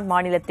ராஜஸ்தான்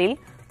மாநிலத்தில்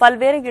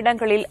பல்வேறு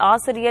இடங்களில்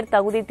ஆசிரியர்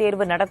தகுதித்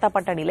தேர்வு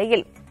நடத்தப்பட்ட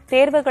நிலையில்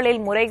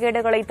தேர்வுகளில்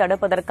முறைகேடுகளை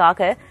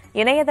தடுப்பதற்காக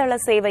இணையதள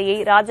சேவையை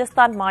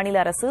ராஜஸ்தான்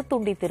மாநில அரசு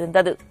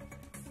துண்டித்திருந்தது.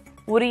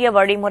 உரிய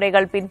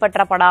வழிமுறைகள்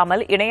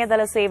பின்பற்றப்படாமல்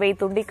இணையதள சேவை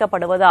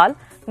துண்டிக்கப்படுவதால்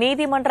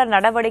நீதிமன்ற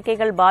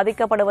நடவடிக்கைகள்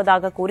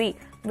பாதிக்கப்படுவதாக கூறி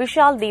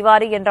விஷால்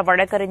திவாரி என்ற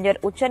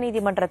வழக்கறிஞர்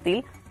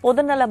உச்சநீதிமன்றத்தில்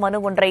பொதுநல மனு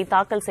ஒன்றை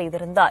தாக்கல்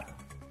செய்திருந்தார்.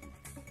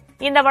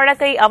 இந்த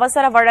வழக்கை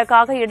அவசர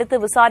வழக்காக எடுத்து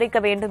விசாரிக்க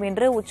வேண்டும்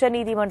என்று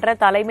உச்சநீதிமன்ற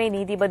தலைமை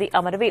நீதிபதி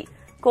அமர்வில்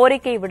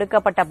கோரிக்கை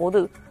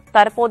விடுக்கப்பட்டபோது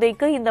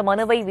தற்போதைக்கு இந்த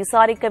மனுவை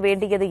விசாரிக்க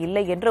வேண்டியது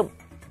இல்லை என்றும்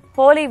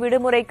ஹோலி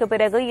விடுமுறைக்கு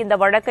பிறகு இந்த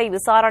வழக்கை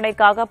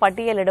விசாரணைக்காக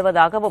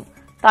பட்டியலிடுவதாகவும்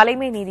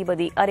தலைமை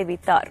நீதிபதி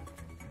அறிவித்தார்.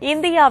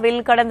 இந்தியாவில்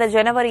கடந்த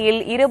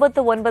ஜனவரியில்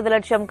 29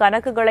 லட்சம்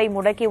கணக்குகளை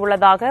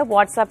முடக்கியுள்ளதாக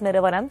வாட்ஸ்அப்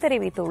நிறுவனம்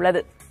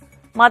தெரிவித்துள்ளது.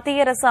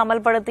 மத்திய அரசு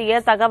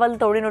அமல்படுத்திய தகவல்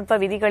தொழில்நுட்ப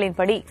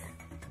விதிகளின்படி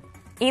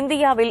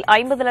இந்தியாவில்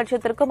 50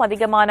 லட்சத்திற்கும்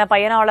அதிகமான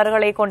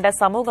பயனாளர்களை கொண்ட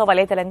சமூக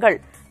வலைதளங்கள்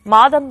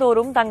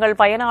மாதந்தோறும் தங்கள்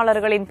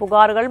பயனாளர்களின்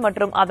புகார்கள்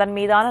மற்றும் அதன்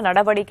மீதான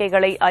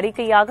நடவடிக்கைகளை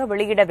அறிக்கையாக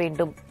வெளியிட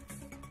வேண்டும்.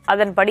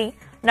 அதன்படி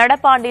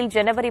நடப்பாண்டில்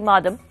ஜனவரி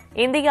மாதம்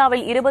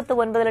இந்தியாவில்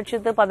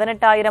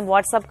 29,18,000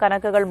 வாட்ஸ்அப்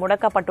கணக்குகள்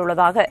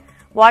முடக்கப்பட்டுள்ளதாக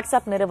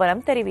வாட்ஸ்அப்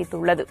நிறுவனம்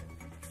தெரிவித்துள்ளது.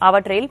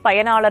 அவற்றில்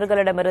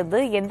பயனாளர்களிடமிருந்து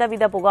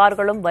எந்தவித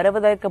புகார்களும்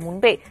வருவதற்கு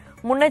முன்பே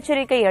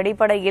முன்னெச்சரிக்கை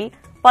அடிப்படையில்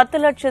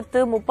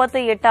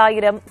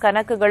 10,38,000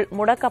 கணக்குகள்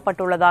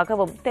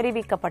முடக்கப்பட்டுள்ளதாகவும்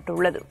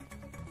தெரிவிக்கப்பட்டுள்ளது.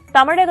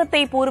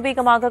 தமிழகத்தை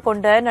பூர்வீகமாக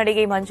கொண்ட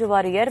நடிகை மஞ்சு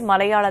வாரியர்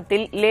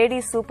மலையாளத்தில் லேடி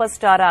சூப்பர்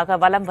ஸ்டாராக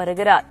வலம்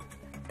வருகிறார்.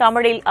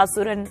 தமிழில்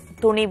அசுரன்,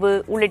 துணிவு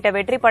உள்ளிட்ட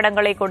வெற்றி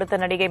படங்களை கொடுத்த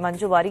நடிகை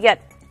மஞ்சு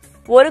வாரியர்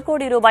 1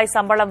 கோடி ரூபாய்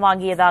சம்பளம்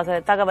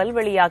வாங்கியதாக தகவல்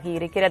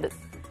வெளியாகியிருக்கிறது.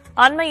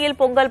 அண்மையில்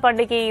பொங்கல்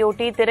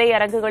பண்டிகையையொட்டி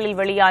திரையரங்குகளில்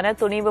வெளியான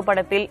துணிவு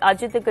படத்தில்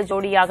அஜித்துக்கு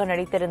ஜோடியாக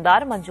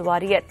நடித்திருந்தார் மஞ்சு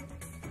வாரியர்.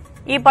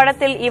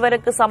 இப்படத்தில்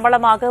இவருக்கு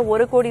சம்பளமாக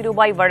 1 கோடி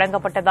ரூபாய்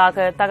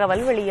வழங்கப்பட்டதாக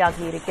தகவல்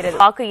வெளியாகியிருக்கிறது.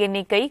 வாக்கு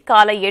எண்ணிக்கை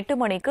காலை 8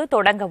 மணிக்கு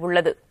தொடங்க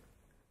உள்ளது.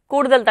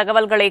 கூடுதல்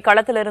தகவல்களை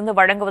களத்திலிருந்து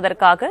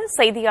வழங்குவதற்காக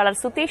செய்தியாளர்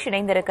சுதீஷ்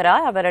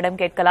இணைந்திருக்கிறார். அவரிடம்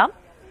கேட்கலாம்.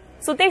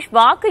 சுதீஷ்,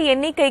 வாக்கு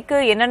எண்ணிக்கைக்கு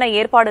என்னென்ன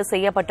ஏற்பாடு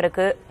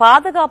செய்யப்பட்டிருக்கு?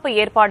 பாதுகாப்பு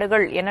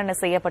ஏற்பாடுகள் என்னென்ன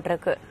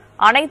செய்யப்பட்டிருக்கு?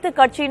 அனைத்து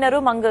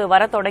கட்சியினரும் அங்கு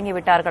வர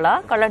தொடங்கிவிட்டார்களா?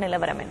 கள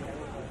நிலவரம் என்ன?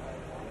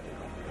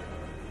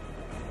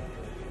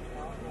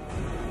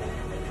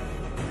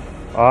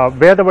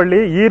 வேதவள்ளி,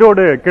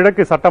 ஈரோடு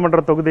கிழக்கு சட்டமன்ற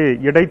தொகுதி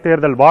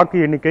இடைத்தேர்தல் வாக்கு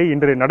எண்ணிக்கை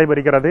இன்று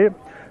நடைபெறுகிறது.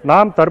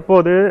 நாம்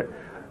தற்போது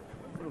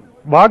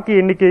வாக்கு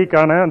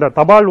எண்ணிக்கைக்கான அந்த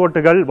தபால்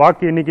ஓட்டுகள்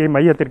வாக்கு எண்ணிக்கை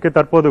மையத்திற்கு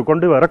தற்போது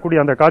கொண்டு வரக்கூடிய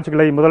அந்த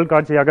காட்சிகளை முதல்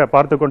காட்சியாக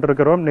பார்த்துக்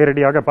கொண்டிருக்கிறோம்,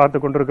 நேரடியாக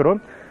பார்த்துக் கொண்டிருக்கிறோம்.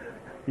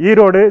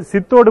 ஈரோடு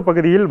சித்தோடு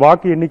பகுதியில்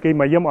வாக்கு எண்ணிக்கை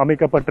மையம்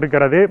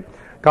அமைக்கப்பட்டிருக்கிறது.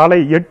 காலை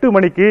 8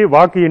 மணிக்கு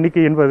வாக்கு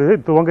எண்ணிக்கை என்பது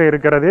துவங்க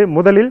இருக்கிறது.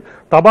 முதலில்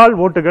தபால்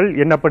ஓட்டுகள்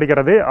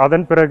எண்ணப்படுகிறது.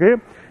 அதன் பிறகு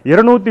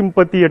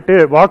 238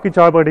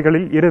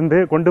 வாக்குச்சாவடிகளில் இருந்து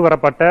கொண்டு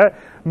வரப்பட்ட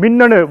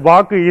மின்னணு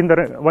வாக்கு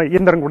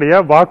இயந்திரங்களுடைய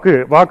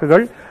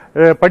வாக்குகள்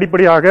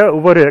படிப்படியாக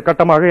ஒவ்வொரு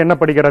கட்டமாக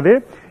எண்ணப்படுகிறது.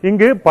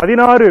 இங்கு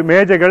 16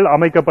 மேஜைகள்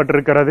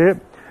அமைக்கப்பட்டிருக்கிறது.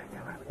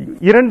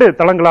 2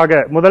 தளங்களாக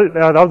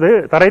அதாவது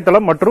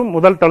தரைத்தளம் மற்றும்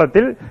முதல்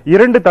தளத்தில்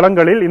 2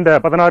 தளங்களில் இந்த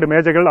 16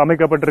 மேஜைகள்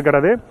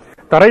அமைக்கப்பட்டிருக்கிறது.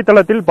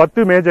 தரைத்தளத்தில்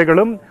 10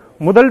 மேஜைகளும்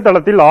முதல்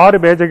தளத்தில் 6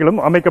 மேஜைகளும்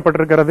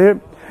அமைக்கப்பட்டிருக்கிறது.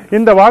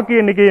 இந்த வாக்கு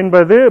எண்ணிக்கை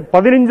என்பது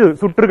 15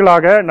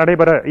 சுற்றுகளாக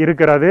நடைபெற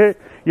இருக்கிறது.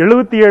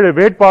 77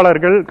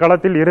 வேட்பாளர்கள்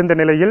களத்தில் இருந்த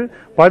நிலையில்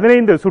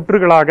 15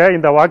 சுற்றுகளாக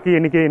இந்த வாக்கு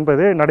எண்ணிக்கை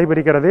என்பது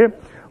நடைபெறுகிறது.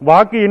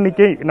 வாக்கு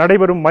எண்ணிக்கை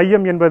நடைபெறும்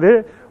மையம் என்பது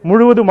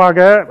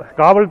முழுவதுமாக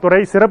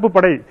காவல்துறை சிறப்பு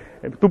படை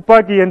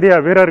துப்பாக்கி ஏந்திய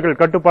வீரர்கள்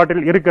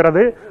கட்டுப்பாட்டில்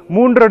இருக்கிறது.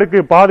 3 அடுக்கு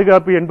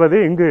பாதுகாப்பு என்பது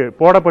இங்கு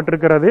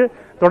போடப்பட்டிருக்கிறது.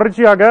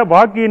 தொடர்ச்சியாக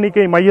வாக்கு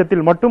எண்ணிக்கை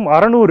மையத்தில் மட்டும்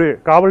 600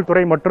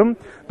 காவல்துறை மற்றும்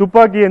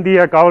துப்பாக்கி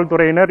ஏந்திய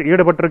காவல்துறையினர்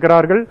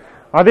ஈடுபட்டிருக்கிறார்கள்.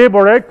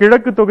 அதேபோல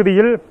கிழக்கு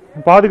தொகுதியில்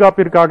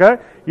பாதுகாப்பிற்காக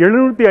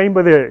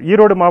 750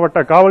 ஈரோடு மாவட்ட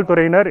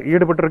காவல்துறையினர்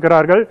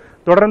ஈடுபட்டிருக்கிறார்கள்.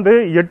 தொடர்ந்து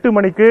 8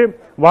 மணிக்கு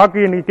வாக்கு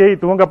எண்ணிக்கை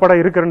துவங்கப்பட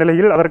இருக்கிற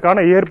நிலையில் அதற்கான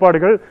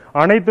ஏற்பாடுகள்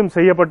அனைத்தும்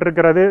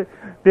செய்யப்பட்டிருக்கிறது.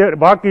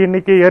 வாக்கு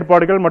எண்ணிக்கை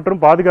ஏற்பாடுகள்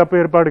மற்றும் பாதுகாப்பு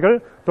ஏற்பாடுகள்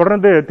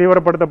தொடர்ந்து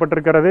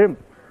தீவிரப்படுத்தப்பட்டிருக்கிறது.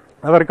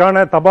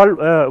 அதற்கான தபால்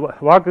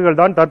வாக்குகள்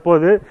தான்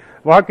தற்போது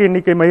வாக்கு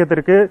எண்ணிக்கை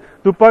மையத்திற்கு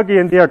துப்பாக்கி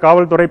ஏந்திய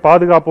காவல்துறை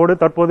பாதுகாப்போடு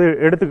தற்போது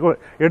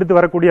எடுத்து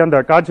வரக்கூடிய அந்த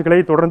காட்சிகளை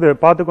தொடர்ந்து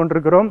பார்த்துக்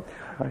கொண்டிருக்கிறோம்.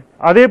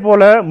 அதே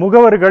போல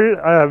முகவர்கள்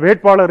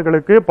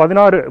வேட்பாளர்களுக்கு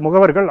 16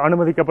 முகவர்கள்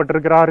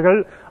அனுமதிக்கப்பட்டிருக்கிறார்கள்.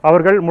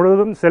 அவர்கள்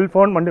முழுவதும்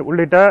செல்போன்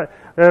உள்ளிட்ட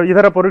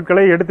இதர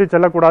பொருட்களை எடுத்துச்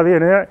செல்லக்கூடாது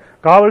என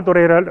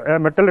காவல்துறையினர்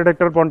மெட்டல்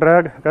டிடெக்டர் போன்ற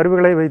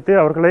கருவிகளை வைத்து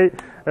அவர்களை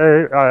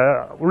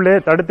உள்ளே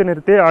தடுத்து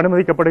நிறுத்தி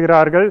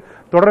அனுமதிக்கப்படுகிறார்கள்.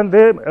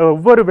 தொடர்ந்து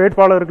ஒவ்வொரு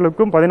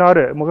வேட்பாளர்களுக்கும்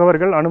 16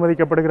 முகவர்கள்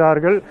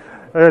அனுமதிக்கப்படுகிறார்கள்.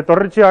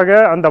 தொடர்ச்சியாக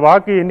அந்த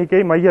வாக்கு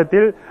எண்ணிக்கை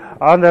மையத்தில்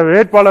அந்த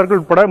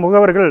வேட்பாளர்கள் உட்பட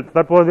முகவர்கள்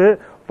தற்போது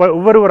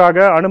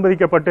ஒவ்வொருவராக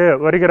அனுமதிக்கப்பட்டு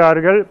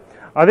வருகிறார்கள்.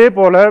 அதே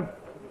போல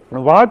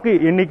வாக்கு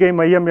எண்ணிக்கை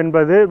மையம்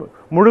என்பது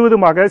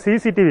முழுவதுமாக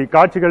சிசிடிவி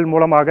காட்சிகள்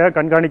மூலமாக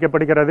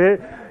கண்காணிக்கப்படுகிறது.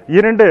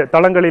 2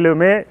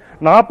 தளங்களிலுமே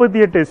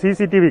 48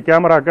 சிசிடிவி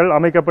கேமராக்கள்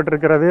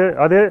அமைக்கப்பட்டிருக்கிறது.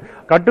 அது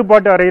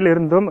கட்டுப்பாட்டு அறையில்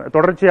இருந்தும்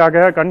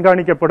தொடர்ச்சியாக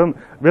கண்காணிக்கப்படும்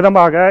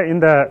விதமாக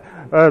இந்த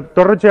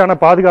தொடர்ச்சியான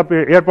பாதுகாப்பு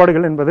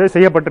ஏற்பாடுகள் என்பது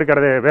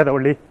செய்யப்பட்டிருக்கிறது.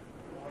 வேதவள்ளி,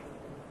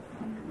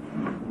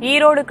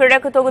 ஈரோடு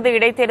கிழக்கு தொகுதி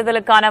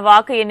இடைத்தேர்தலுக்கான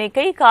வாக்கு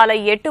எண்ணிக்கை காலை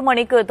 8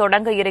 மணிக்கு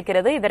தொடங்க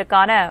இருக்கிறது.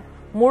 இதற்கான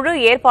முழு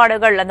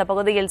ஏற்பாடுகள் அந்த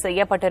பகுதியில்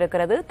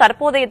செய்யப்பட்டிருக்கிறது.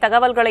 தற்போதைய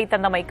தகவல்களை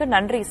தந்தமைக்கு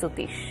நன்றி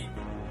சுதீஷ்.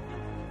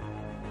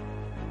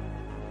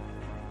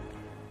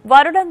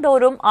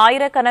 வருடந்தோறும்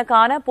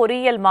ஆயிரக்கணக்கான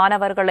பொறியியல்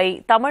மாணவர்களை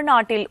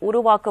தமிழ்நாட்டில்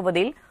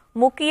உருவாக்குவதில்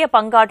முக்கிய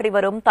பங்காற்றி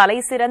வரும்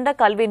தலைசிறந்த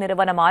கல்வி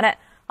நிறுவனமான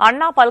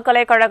அண்ணா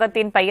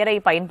பல்கலைக்கழகத்தின் பெயரை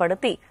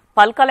பயன்படுத்தி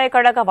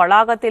பல்கலைக்கழக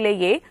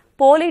வளாகத்திலேயே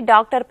போலி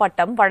டாக்டர்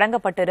பட்டம்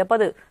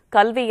வழங்கப்பட்டிருப்பது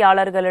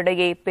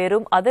கல்வியாளர்களிடையே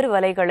பெரும்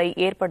அதிர்வலைகளை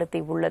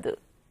ஏற்படுத்தியுள்ளது.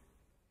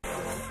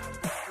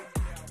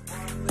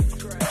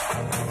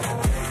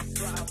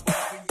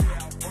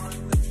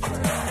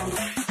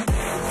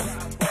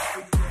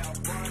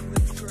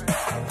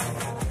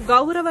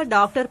 கௌரவ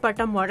டாக்டர்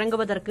பட்டம்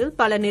வழங்குவதற்கு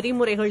பல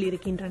நெறிமுறைகள்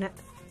இருக்கின்றன.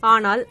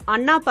 ஆனால்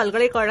அண்ணா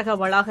பல்கலைக்கழக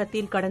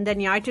வளாகத்தில் கடந்த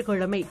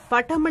ஞாயிற்றுக்கிழமை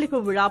பட்டமளிப்பு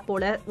விழா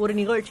போல ஒரு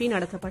நிகழ்ச்சி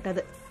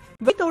நடத்தப்பட்டது.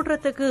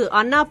 தோற்றத்துக்கு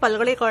அண்ணா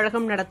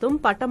பல்கலைக்கழகம் நடத்தும்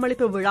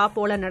பட்டமளிப்பு விழா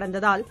போல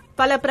நடந்ததால்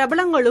பல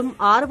பிரபலங்களும்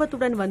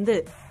ஆர்வத்துடன் வந்து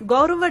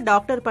கௌரவ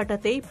டாக்டர்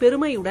பட்டத்தை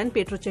பெருமையுடன்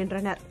பெற்றுச்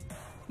சென்றனர்.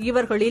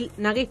 இவர்களில்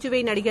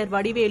நகைச்சுவை நடிகர்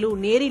வடிவேலு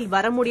நேரில்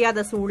வர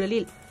முடியாத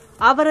சூழலில்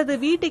அவரது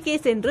வீட்டுக்கே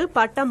சென்று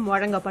பட்டம்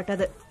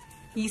வழங்கப்பட்டது.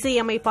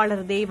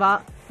 இசையமைப்பாளர் தேவா,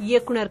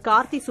 இயக்குநர்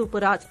கார்த்தி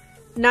சுப்புராஜ்,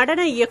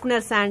 நடன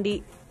இயக்குநர் சாண்டி,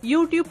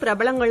 யூடியூப்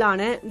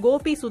பிரபலங்களான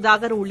கோபி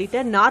சுதாகர்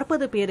உள்ளிட்ட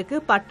 40 பேருக்கு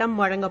பட்டம்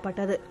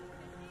வழங்கப்பட்டது.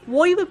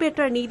 ஓய்வு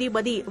பெற்ற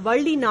நீதிபதி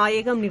வள்ளி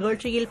நாயகம்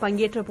நிகழ்ச்சியில்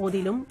பங்கேற்ற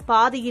போதிலும்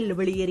பாதியில்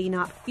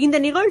வெளியேறினார். இந்த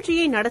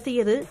நிகழ்ச்சியை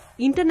நடத்தியது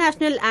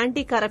international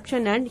anti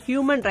corruption and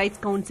human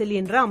rights council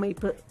என்ற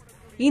அமைப்பு.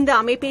 இந்த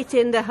அமைப்பைச்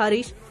சேர்ந்த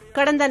ஹரிஷ்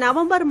கடந்த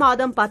நவம்பர்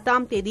மாதம்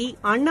 10ஆம் தேதி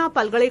அண்ணா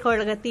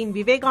பல்கலைக்கழகத்தின்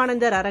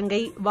விவேகானந்தர்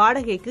அரங்கை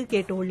வாடகைக்கு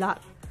கேட்டுள்ளார்.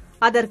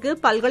 அதற்கு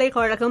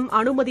பல்கலைக்கழகம்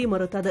அனுமதி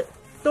மறுத்தது.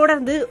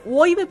 தொடர்ந்து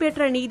ஓய்வு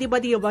பெற்ற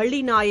நீதிபதி வள்ளி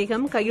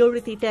நாயகம்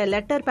கையெழுத்திட்ட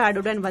லெட்டர்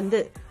பேடுடன் வந்து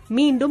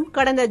மீண்டும்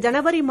கடந்த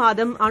ஜனவரி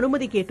மாதம்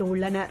அனுமதி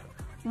கேட்டுள்ளனர்.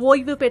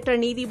 ஓய்வு பெற்ற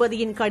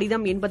நீதிபதியின்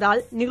கடிதம்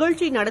என்பதால்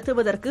நிகழ்ச்சி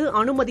நடத்துவதற்கு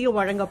அனுமதி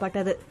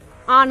வழங்கப்பட்டது.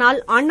 ஆனால்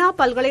அண்ணா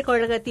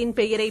பல்கலைக்கழகத்தின்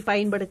பெயரை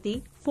பயன்படுத்தி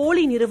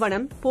போலி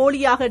நிறுவனம்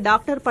போலியாக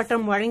டாக்டர்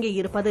பட்டம்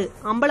வழங்கியிருப்பது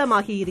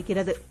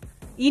அம்பலமாகியிருக்கிறது.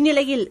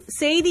 இந்நிலையில்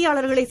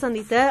செய்தியாளர்களை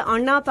சந்தித்த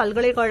அண்ணா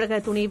பல்கலைக்கழக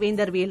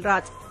துணைவேந்தர்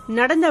வேல்ராஜ்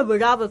நடந்த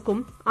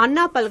விழாவுக்கும்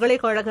அண்ணா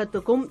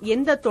பல்கலைக்கழகத்துக்கும்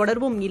எந்த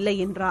தொடர்பும் இல்லை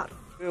என்றார்.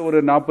 ஒரு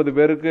 40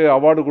 பேருக்கு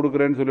அவார்டு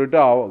கொடுக்கறேன்னு சொல்லிட்டு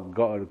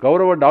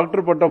கௌரவ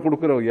டாக்டர் பட்டம்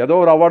கொடுக்கறோம். ஏதோ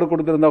ஒரு அவார்டு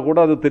கொடுத்திருந்தா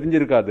கூட அது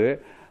தெரிஞ்சிருக்காது.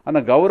 ஆனா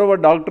கௌரவ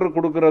டாக்டர்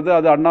கொடுக்கறது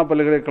அது அண்ணா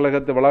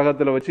பல்கலைக்கழகத்து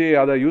வளாகத்தில் வச்சு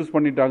அதை யூஸ்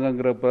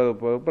பண்ணிட்டாங்கிற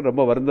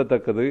ரொம்ப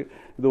வருந்தத்தக்கது.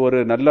 இது ஒரு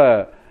நல்ல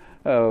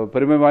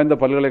பெருமை வாய்ந்த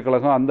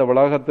பல்கலைக்கழகம். அந்த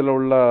வளாகத்தில்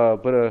உள்ள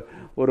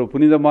ஒரு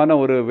புனிதமான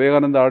ஒரு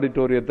விவேகானந்த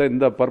ஆடிட்டோரியத்தை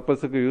இந்த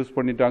பர்பஸுக்கு யூஸ்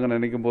பண்ணிட்டாங்கன்னு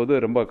நினைக்கும் போது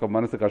ரொம்ப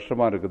மனசு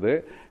கஷ்டமா இருக்குது.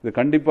 இது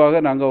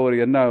கண்டிப்பாக நாங்கள்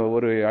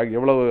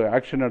எவ்வளவு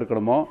ஆக்ஷன்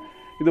எடுக்கணுமோ,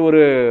 இது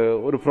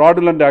ஒரு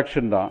ஃப்ராடுலண்ட்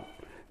ஆக்ஷன் தான்.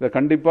 இதை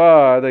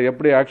கண்டிப்பாக அதை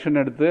எப்படி ஆக்ஷன்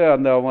எடுத்து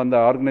அந்த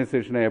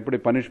ஆர்கனைசேஷனை எப்படி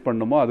பனிஷ்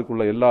பண்ணுமோ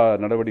அதுக்குள்ள எல்லா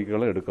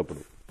நடவடிக்கைகளும்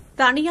எடுக்கப்படும்.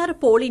 தனியார்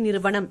போலி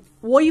நிறுவனம்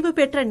ஓய்வு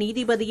பெற்ற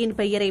நீதிபதியின்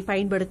பெயரை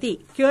பயன்படுத்தி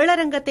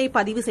கீழரங்கத்தை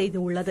பதிவு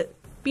செய்துள்ளது.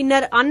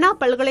 பின்னர் அண்ணா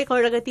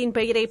பல்கலைக்கழகத்தின்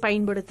பெயரை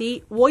பயன்படுத்தி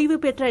ஓய்வு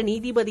பெற்ற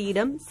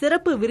நீதிபதியிடம்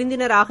சிறப்பு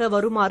விருந்தினராக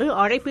வருமாறு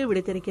அழைப்பு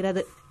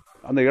விடுத்திருக்கிறது.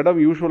 அந்த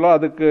இடம் யூஸ்வலா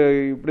அதுக்கு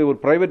இப்படி ஒரு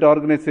பிரைவேட்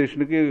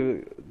ஆர்கனைசேஷனுக்கு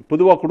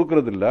பொதுவாக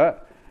கொடுக்கறது இல்ல.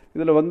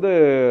 இதுல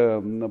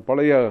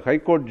பழைய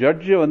ஹைகோர்ட்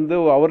ஜட்ஜ்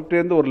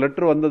அவர்கிட்ட ஒரு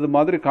லெட்டர் வந்தது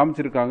மாதிரி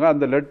காமிச்சிருக்காங்க.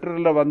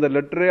 அந்த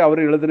லெட்டரே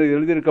அவர்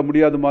எழுதியிருக்க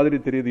முடியாத மாதிரி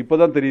தெரியுது.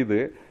 இப்பதான்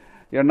தெரியுது.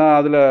 ஏன்னா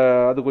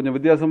அது கொஞ்சம்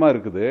வித்தியாசமா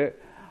இருக்குது.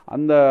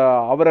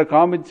 அவரை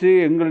காமிச்சு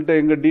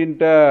எங்க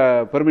டீன்ட்ட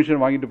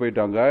பெர்மிஷன் வாங்கிட்டு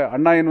போயிட்டாங்க.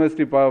 அண்ணா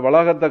யூனிவர்சிட்டி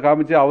வளாகத்தை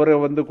காமிச்சு அவரை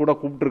கூட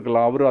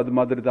கூப்பிட்டுருக்கலாம். அவரு அது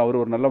மாதிரி தான்.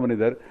 அவர் ஒரு நல்ல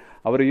மனிதர்.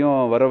 அவரையும்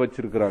வர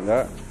வச்சிருக்கிறாங்க.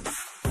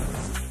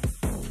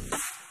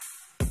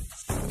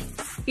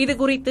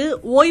 இதுகுறித்து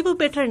ஓய்வு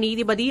பெற்ற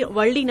நீதிபதி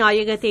வள்ளி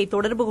நாயகத்தை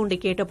தொடர்பு கொண்டு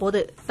கேட்டபோது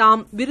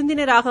தாம்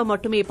விருந்தினராக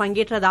மட்டுமே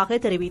பங்கேற்றதாக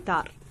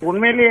தெரிவித்தார்.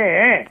 உண்மையிலேயே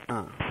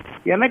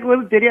எனக்கு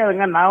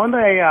தெரியாதுங்க. நான்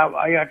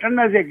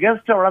அட்டெண்ட் ஆஸ் எ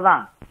கெஸ்ட்,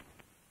 அவ்வளவுதான்.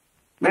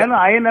 மேலும்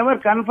ஐ நெவர்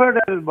கன்ஃபர்ட்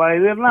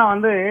இதெல்லாம்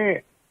வந்து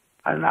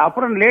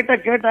அப்புறம் லேட்டா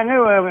கேட்டாங்க,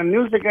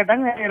 நியூஸ்ல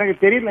கேட்டாங்க, எனக்கு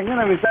தெரியலங்க,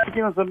 நான்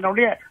விசாரிச்சு சொன்ன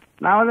அப்படியே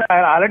நான் வந்து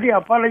already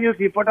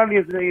apologies இப்போட்டால்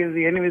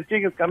any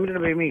mistake is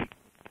committed by me.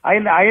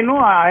 I know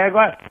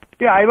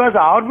I was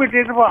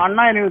arbitrator for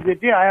Anna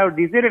University. I have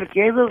decided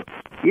cases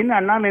in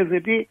Anna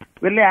University.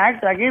 Will I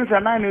act against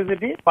Anna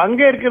University?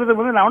 பங்கேற்கிறது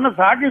வந்து நான் ஒன்னும்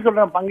சாட்சி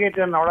சொல்றேன்,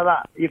 பங்கேற்றேன்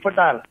அவ்வளவுதான்.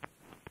 இப்பட்டால்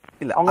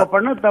அவங்க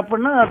பண்ண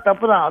தப்புன்னா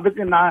தப்பு தான்.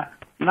 அதுக்கு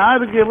நான்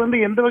அதுக்கு வந்து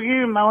எந்த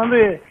வகையும் நான்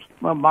வந்து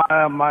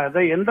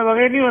எந்த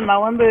வகையிலையும்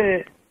நான் வந்து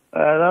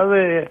அதாவது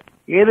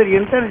எதிர்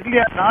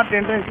intentionally not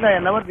intentionally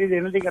I never did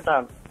anything at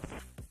all.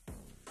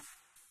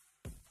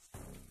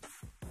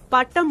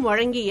 பட்டம்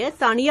வழங்கிய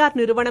தனியார்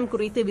நிறுவனம்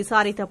குறித்து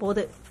விசாரித்த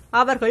போது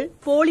அவர்கள்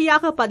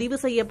போலியாக பதிவு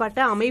செய்யப்பட்ட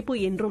அமைப்பு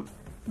என்றும்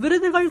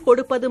விருதுகள்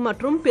கொடுப்பது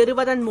மற்றும்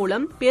பெறுவதன்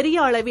மூலம் பெரிய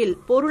அளவில்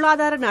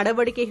பொருளாதார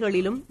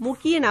நடவடிக்கைகளிலும்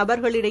முக்கிய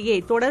நபர்களிடையே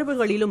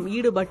தொடர்புகளிலும்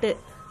ஈடுபட்டு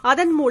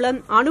அதன் மூலம்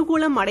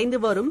அனுகூலம் அடைந்து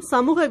வரும்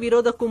சமூக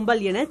விரோத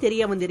கும்பல் என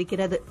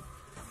தெரியவந்திருக்கிறது.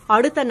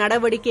 அடுத்த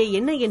நடவடிக்கை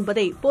என்ன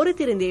என்பதை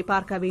பொறுத்திருந்தே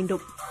பார்க்க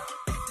வேண்டும்.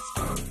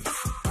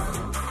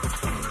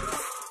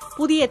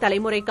 புதிய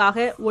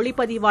தலைமுறைக்காக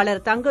ஒளிப்பதிவாளர்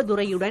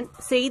தங்கதுரையுடன்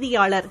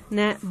செய்தியாளர்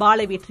ந.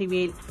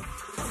 பாலவெற்றிவேல்.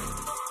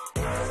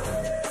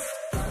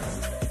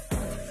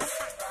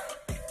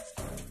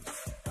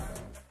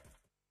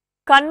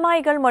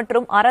 கண்மாய்கள்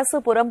மற்றும் அரசு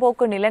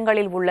புறம்போக்கு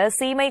நிலங்களில் உள்ள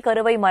சீமை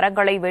கருவை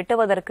மரங்களை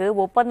வெட்டுவதற்கு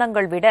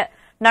ஒப்பந்தங்கள் விட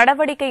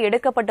நடவடிக்கை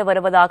எடுக்கப்பட்டு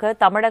வருவதாக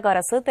தமிழக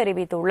அரசு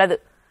தெரிவித்துள்ளது.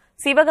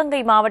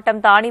 சிவகங்கை மாவட்டம்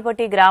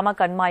தாணிப்பட்டி கிராம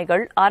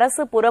கண்மாய்கள்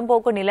அரசு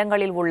புறம்போக்கு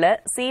நிலங்களில் உள்ள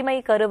சீமை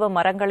கருவ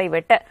மரங்களை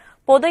வெட்ட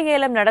பொது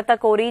ஏலம் நடத்த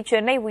கோரி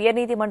சென்னை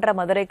உயர்நீதிமன்ற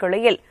மதுரை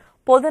கிளையில்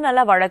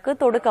பொதுநல வழக்கு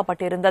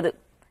தொடுக்கப்பட்டிருந்தது.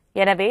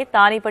 எனவே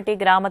தாணிப்பட்டி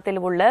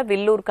கிராமத்தில் உள்ள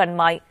வில்லூர்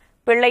கண்மாய்,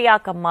 பிள்ளையா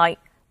கம்மாய்,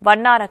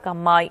 வண்ணார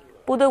கம்மாய்,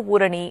 புது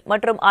ஊரணி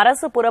மற்றும்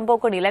அரசு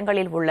புறம்போக்கு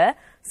நிலங்களில் உள்ள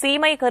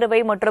சீமை கருவை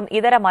மற்றும்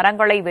இதர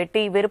மரங்களை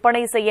வெட்டி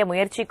விற்பனை செய்ய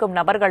முயற்சிக்கும்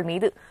நபர்கள்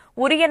மீது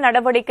உரிய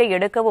நடவடிக்கை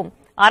எடுக்கவும்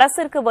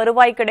அரசிற்கு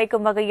வருவாய்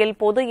கிடைக்கும் வகையில்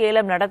பொது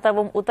ஏலம்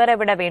நடத்தவும்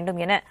உத்தரவிட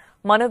வேண்டும் என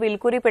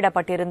மனுவில்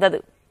குறிப்பிடப்பட்டிருந்தது.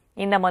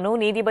 இந்த மனு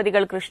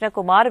நீதிபதிகள்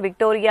கிருஷ்ணகுமார்,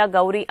 விக்டோரியா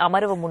கௌரி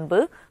அமர்வு முன்பு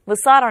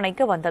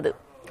விசாரணைக்கு வந்தது.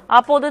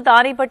 அப்போது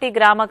தாணிப்பட்டி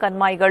கிராம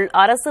கண்மாய்கள்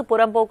அரசு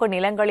புறம்போக்கு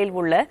நிலங்களில்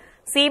உள்ள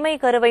சீமை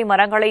கருவை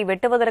மரங்களை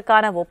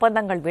வெட்டுவதற்கான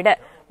ஒப்பந்தங்கள் விட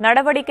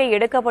நடவடிக்கை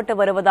எடுக்கப்பட்டு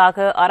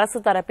வருவதாக அரசு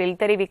தரப்பில்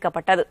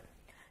தெரிவிக்கப்பட்டது.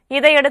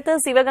 இதையடுத்து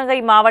சிவகங்கை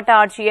மாவட்ட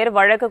ஆட்சியர்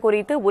வழக்கு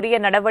குறித்து உரிய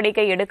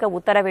நடவடிக்கை எடுக்க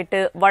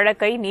உத்தரவிட்டு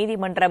வழக்கை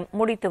நீதிமன்றம்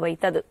முடித்து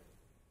வைத்தது.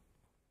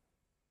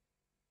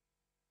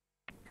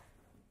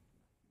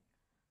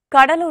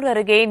 கடலூர்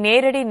அருகே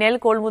நேரடி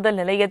நெல் கொள்முதல்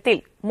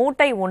நிலையத்தில்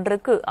மூட்டை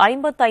ஒன்றுக்கு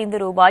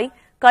 55 ரூபாய்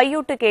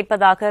கையூட்டு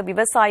கேட்பதாக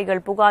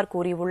விவசாயிகள் புகார்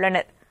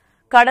கூறியுள்ளனர்.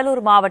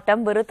 கடலூர்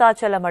மாவட்டம்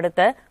விருத்தாச்சலம்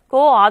அடுத்த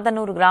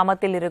ஆதனூர்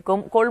கிராமத்தில்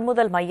இருக்கும்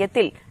கொள்முதல்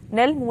மையத்தில்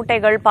நெல்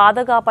மூட்டைகள்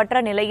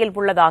பாதுகாப்பற்ற நிலையில்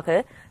உள்ளதாக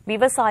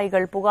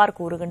விவசாயிகள் புகார்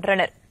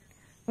கூறுகின்றனர்.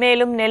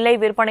 மேலும் நெல்லை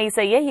விற்பனை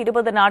செய்ய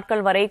 20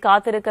 நாட்கள் வரை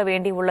காத்திருக்க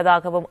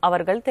வேண்டியுள்ளதாகவும்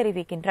அவர்கள்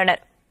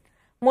தெரிவிக்கின்றனர்.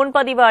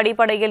 முன்பதிவு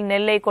அடிப்படையில்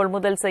நெல்லை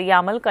கொள்முதல்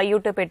செய்யாமல்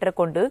கையூட்டு பெற்றுக்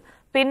கொண்டு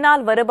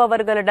பின்னால்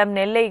வருபவர்களிடம்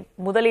நெல்லை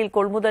முதலில்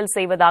கொள்முதல்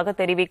செய்வதாக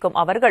தெரிவிக்கும்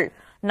அவர்கள்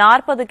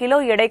 40 கிலோ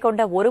எடை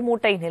கொண்ட ஒரு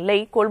மூட்டை நெல்லை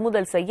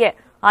கொள்முதல் செய்ய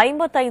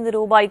 55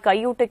 ரூபாய்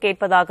கையூட்டு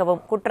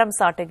கேட்பதாகவும் குற்றம்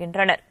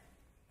சாட்டுகின்றனர்.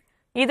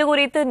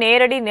 இதுகுறித்து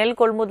நேரடி நெல்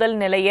கொள்முதல்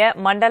நிலைய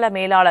மண்டல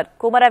மேலாளர்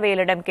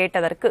குமரவேலிடம்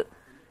கேட்டதற்கு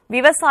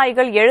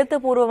விவசாயிகள்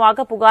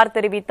எழுத்துப்பூர்வமாக புகார்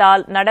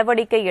தெரிவித்தால்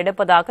நடவடிக்கை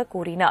எடுப்பதாக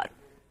கூறினார்.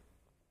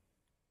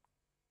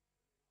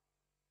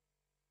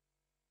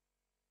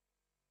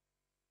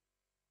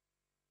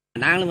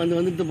 நாங்களும்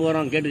வந்துட்டு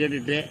போறோம்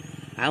கேட்டுட்டு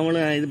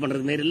அவங்களும் இது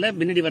பண்றது மாரி இல்ல.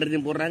 பின்னாடி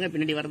வர்றதையும் போடுறாங்க,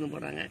 பின்னாடி வரதும்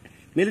போடுறாங்க.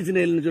 மெரிச்சு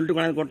நெல்னு சொல்லிட்டு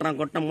கொண்டாந்து கொட்டுறாங்க.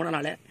 கொட்ட 3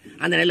 நாள்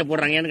அந்த நெல்லை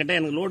போடுறாங்க. ஏன்னு கேட்டால்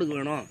எனக்கு லோடுக்கு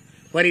வேணும்,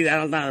 குறையுது,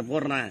 அதனால தான் அதை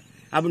போடுறேன்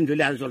அப்படின்னு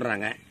சொல்லி அதை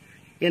சொல்றாங்க.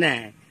 ஏன்னா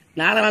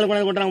 4 நாள்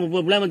கொண்டாந்து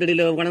கொட்டுறாங்க,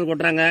 பிள்ளைமத்தடியில் கொண்டாந்து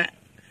கொட்டுறாங்க.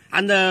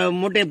 அந்த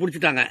மூட்டையை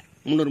பிடிச்சிட்டாங்க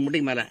 300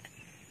 மூட்டைக்கு மேல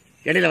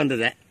இடையில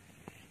வந்தது.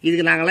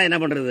 இதுக்கு நாங்களாம் என்ன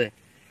பண்றது?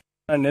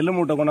 நெல்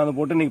மூட்டை கொண்டாந்து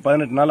போட்டு இன்னைக்கு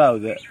 18 நாள்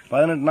ஆகுது.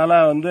 18 நாளா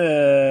வந்து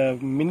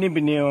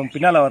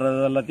பின்னால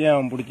வர்றது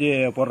எல்லாத்தையும் பிடிச்சி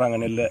போடுறாங்க.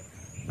 நெல்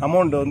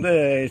அமௌண்ட் வந்து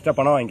எக்ஸ்ட்ரா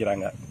பணம்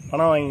வாங்கிக்கிறாங்க.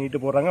 பணம்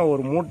வாங்கிட்டு போடுறாங்க.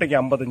 ஒரு மூட்டைக்கு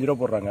 55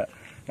 ரூபா போடுறாங்க.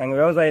 நாங்கள்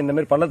விவசாயம் இந்த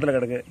மாதிரி பள்ளத்தில்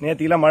கிடக்கு.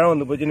 நேற்றுக்கெல்லாம் மழை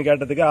வந்து போச்சுன்னு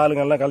கேட்டதுக்கு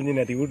ஆளுங்கெல்லாம் கலைஞ்சி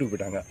நேற்றுக்கு வீட்டுக்கு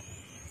போயிட்டாங்க.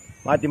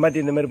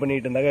 மாற்றி இந்த மாதிரி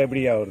பண்ணிட்டு இருந்தாங்க.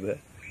 எப்படி ஆகுறது?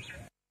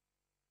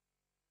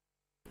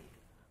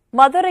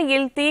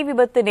 மதுரையில் தீ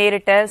விபத்து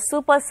நேரிட்ட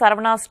சூப்பர்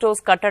சரவணா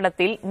ஸ்டோர்ஸ்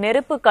கட்டடத்தில்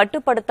நெருப்பு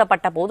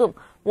கட்டுப்படுத்தப்பட்ட போதும்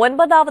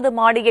 9வது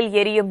மாடியில்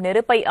எரியும்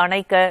நெருப்பை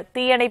அணைக்க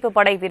தீயணைப்பு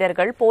படை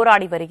வீரர்கள்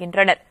போராடி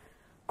வருகின்றனர்.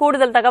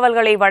 கூடுதல்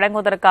தகவல்களை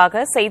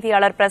வழங்குவதற்காக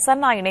செய்தியாளர்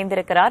பிரசன்னா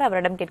இணைந்திருக்கிறார்.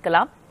 அவரிடம்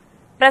கேட்கலாம்.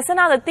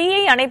 பிரசன்னா, அந்த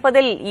தீயை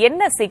அணைப்பதில்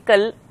என்ன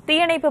சிக்கல்?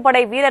 தீயணைப்பு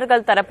படை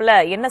வீரர்கள் தரப்புல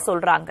என்ன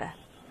சொல்றாங்க?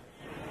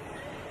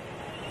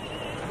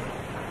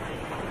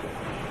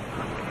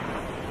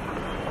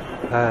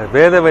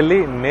 வேதவள்ளி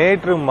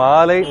நேற்று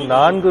மாலை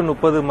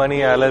 4:30 மணி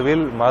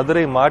அளவில்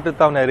மதுரை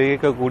மாட்டுத்தாவணி அருகே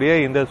இருக்கக்கூடிய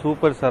இந்த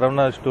சூப்பர்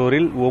சரவணா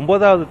ஸ்டோரில்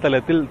 9வது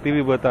தளத்தில் தீ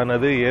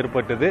விபத்தானது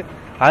ஏற்பட்டது.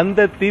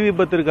 அந்த தீ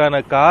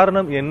விபத்திற்கான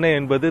காரணம் என்ன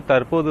என்பது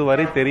தற்போது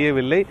வரை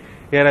தெரியவில்லை.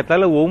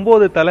 ஏறத்தாழ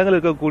 9 தளங்கள்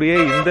இருக்கக்கூடிய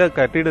இந்த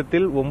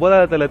கட்டிடத்தில்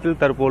 9வது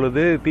தளத்தில்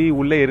தற்பொழுது தீ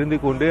உள்ளே எரிந்து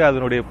கொண்டு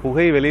அதனுடைய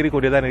புகை வெளியேறிக்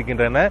கொண்டேதான்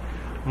இருக்கின்றன.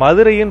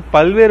 மதுரையின்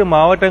பல்வேறு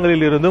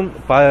மாவட்டங்களில் இருந்தும்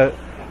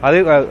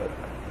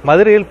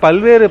மதுரையில்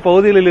பல்வேறு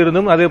பகுதிகளில்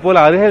இருந்தும் அதே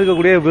போல அருகே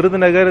இருக்கக்கூடிய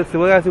விருதுநகர்,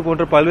 சிவகாசி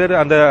போன்ற பல்வேறு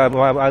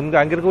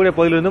அங்கிருக்கக்கூடிய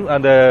பகுதியிலிருந்தும்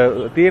அந்த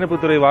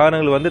தீயணைப்புத்துறை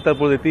வாகனங்கள் வந்து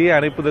தற்போது தீயை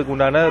அணைப்பதற்கு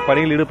உண்டான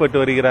பணியில் ஈடுபட்டு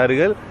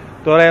வருகிறார்கள்.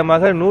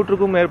 தோராயமாக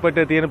 100க்கும்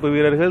மேற்பட்ட தீயணைப்பு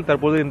வீரர்கள்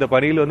தற்போது இந்த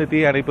பணியில் வந்து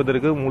தீயை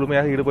அணைப்பதற்கு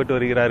முழுமையாக ஈடுபட்டு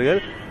வருகிறார்கள்.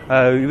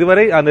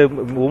 இதுவரை அந்த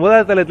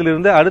 9வது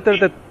தளத்திலிருந்து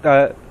அடுத்தடுத்த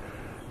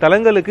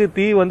தளங்களுக்கு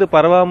தீ வந்து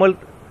பரவாமல்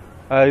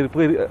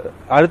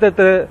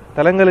அடுத்த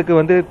தளங்களுக்கு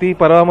வந்து தீ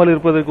பரவாமல்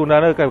இருப்பதற்கு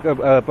உண்டான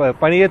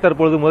பணியை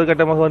தற்பொழுது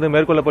முதற்கட்டமாக வந்து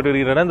மேற்கொள்ளப்பட்டு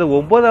வருகின்றன. இந்த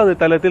 9வது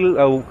தளத்தில்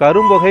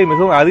கரும்புகை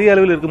மிகவும் அதிக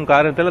அளவில் இருக்கும்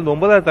காரணத்தால் அந்த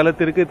 9வது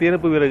தளத்திற்கு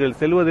தீயணைப்பு வீரர்கள்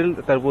செல்வதில்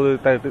தற்போது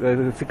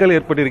சிக்கல்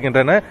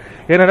ஏற்பட்டிருக்கின்றன.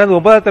 ஏனென்றால்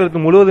 9வது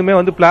தளத்தில் முழுவதுமே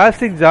வந்து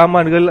பிளாஸ்டிக்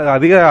ஜாமான்கள்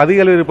அதிக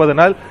அளவில்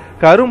இருப்பதனால்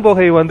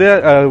கரும்புகை வந்து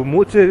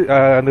மூச்சு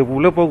அந்த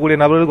உள்ள போகக்கூடிய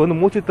நபர்களுக்கு வந்து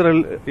மூச்சுத்திறல்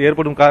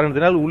ஏற்படும்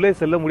காரணத்தினால் உள்ளே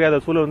செல்ல முடியாத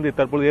சூழல் வந்து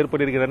தற்போது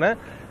ஏற்பட்டிருக்கின்றன.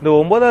 இந்த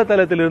 9வது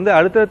தளத்திலிருந்து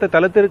அடுத்தடுத்த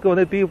தளத்திற்கு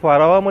வந்து தீ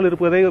பரவாமல்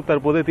இருப்பதை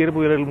தற்போது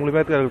தீயணைப்பு வீரர்கள்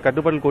மூலமாக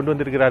கட்டுப்பாட்டில் கொண்டு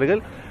வந்திருக்கிறார்கள்.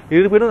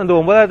 இருப்பினும் அந்த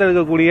 9வது தளத்தில்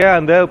இருக்கக்கூடிய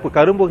அந்த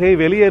கரும்புகையை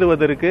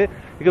வெளியேறுவதற்கு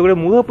இருக்கக்கூடிய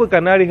முகப்பு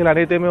கண்ணாடிகள்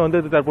அனைத்தையுமே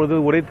வந்து தற்போது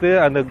உடைத்து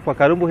அந்த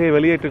கரும்புகையை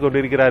வெளியேற்றிக்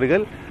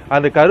கொண்டிருக்கிறார்கள்.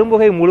 அந்த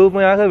கரும்புகை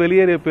முழுமையாக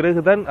வெளியேறிய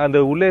பிறகுதான் அந்த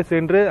உள்ளே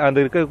சென்று அந்த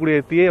இருக்கக்கூடிய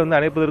தீயை வந்து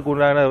அணைப்பதற்கு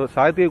உண்டான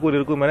சாத்தியக்கூறு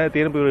இருக்கும் என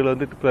தீயணைப்பு வீரர்கள்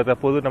வந்து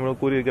தற்போது நம்ம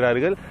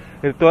கூறியிருக்கிறார்கள்.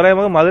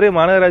 தோராயமாக மதுரை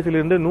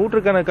மாநகராட்சியிலிருந்து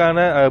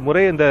 100கணக்கான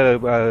முறை இந்த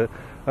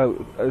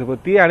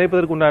தீயை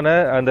அணைப்பதற்கு உண்டான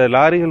அந்த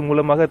லாரிகள்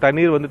மூலமாக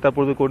தண்ணீர் வந்து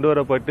தற்போது கொண்டு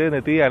வரப்பட்டு இந்த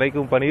தீயை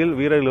அணைக்கும் பணியில்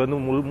வீரர்கள் வந்து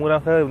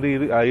முழுமையாக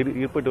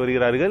ஈடுபட்டு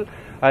வருகிறார்கள்.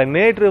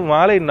 நேற்று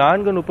மாலை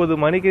 4:30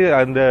 மணிக்கு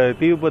அந்த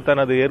தீ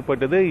விபத்தானது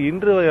ஏற்பட்டது.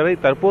 இன்று வரை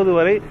தற்போது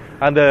வரை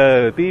அந்த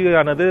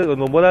தீயானது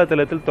 9வது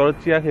தளத்தில்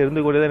தொடர்ச்சியாக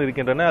இருந்து கொண்டேதான்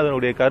இருக்கின்றன.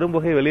 அதனுடைய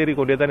கரும்புகை வெளியேறி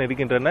கொண்டேதான்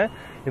இருக்கின்றன.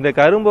 இந்த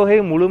கரும்புகை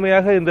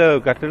முழுமையாக இந்த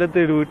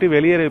கட்டிடத்தை விட்டு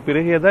வெளியேறிய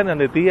பிறகேதான்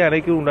அந்த தீயை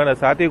அணைக்க உண்டான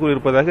சாத்தியக்கூறு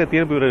இருப்பதாக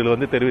தீயணைப்பு வீரர்கள்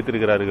வந்து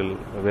தெரிவித்திருக்கிறார்கள்.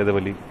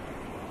 வேதவள்ளி,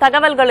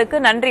 தகவல்களுக்கு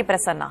நன்றி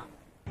பிரசன்னா.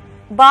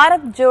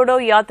 பாரத் ஜோடோ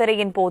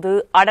யாத்திரையின் போது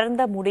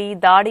அடர்ந்த முடி,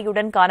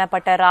 தாடியுடன்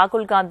காணப்பட்ட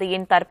ராகுல்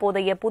காந்தியின்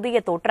தற்போதைய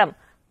புதிய தோற்றம்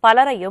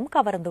பலரையும்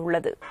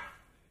கவர்ந்துள்ளது.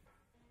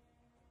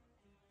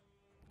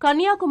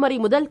 கன்னியாகுமரி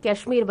முதல்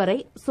காஷ்மீர் வரை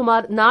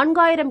சுமார்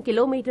 4000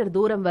 கிலோமீட்டர்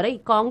தூரம் வரை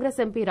காங்கிரஸ்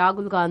எம்பி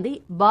ராகுல் காந்தி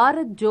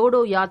பாரத்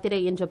ஜோடோ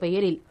யாத்திரை என்ற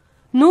பெயரில்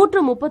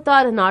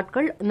 136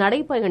 நாட்கள்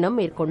நடைபயணம்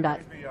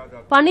மேற்கொண்டார்.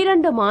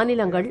 12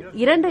 மாநிலங்கள்,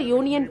 2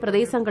 யூனியன்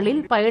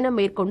பிரதேசங்களில் பயணம்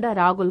மேற்கொண்ட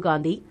ராகுல்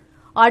காந்தி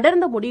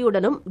அடர்ந்த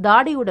முடியுடனும்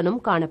தாடியுடனும்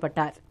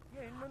காணப்பட்டார்.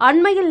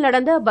 அண்மையில்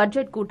நடந்த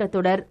பட்ஜெட்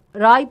கூட்டத்தொடர்,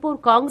 ராய்ப்பூர்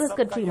காங்கிரஸ்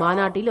கட்சி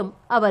மாநாட்டிலும்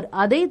அவர்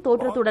அதே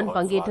தோற்றத்துடன்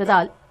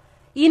பங்கேற்றதால்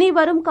இனி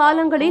வரும்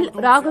காலங்களில்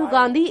ராகுல்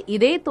காந்தி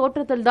இதே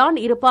தோற்றத்தில்தான்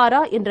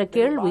இருப்பாரா என்ற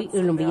கேள்வி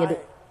எழும்பியது.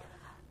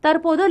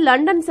 தற்போது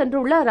லண்டன்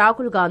சென்றுள்ள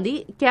ராகுல் காந்தி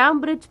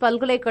கேம்பிரிட்ஜ்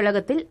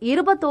பல்கலைக்கழகத்தில்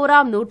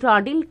 21ஆம்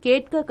நூற்றாண்டில்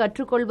கேட்க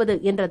கற்றுக்கொள்வது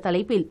என்ற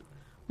தலைப்பில்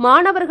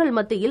மாணவர்கள்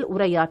மத்தியில்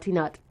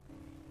உரையாற்றினார்.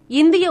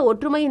 இந்திய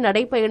ஒற்றுமை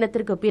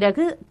நடைப்பயணத்திற்கு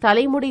பிறகு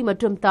தலைமுடி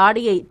மற்றும்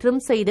தாடியை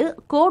ட்ரிம் செய்து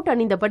கோட்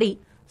அணிந்தபடி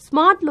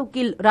ஸ்மார்ட்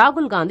லுக்கில்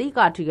ராகுல் காந்தி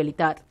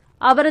காட்சியளித்தார்.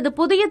 அவரது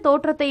புதிய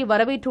தோற்றத்தை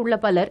வரவேற்றுள்ள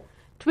பலர்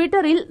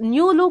ட்விட்டரில்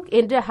நியூ லுக்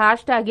என்ற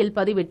ஹேஷ்டேகில்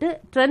பதிவிட்டு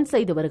ட்ரெண்ட்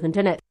செய்து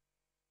வருகின்றனர்.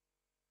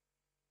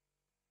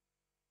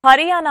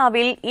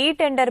 ஹரியானாவில்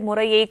டெண்டர்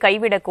முறையை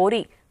கைவிடக்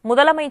கோரி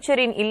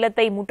முதலமைச்சரின்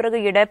இல்லத்தை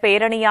முற்றுகையிட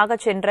பேரணியாக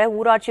சென்ற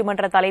ஊராட்சி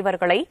மன்ற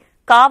தலைவர்களை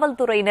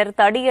காவல்துறையினர்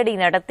தடியடி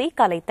நடத்தி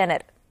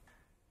கலைத்தனர்.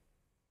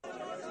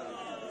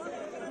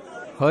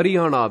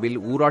 ஹரியானாவில்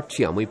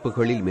ஊராட்சி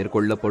அமைப்புகளில்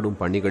மேற்கொள்ளப்படும்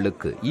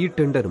பணிகளுக்கு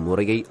டெண்டர்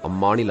முறையை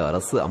அம்மாநில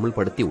அரசு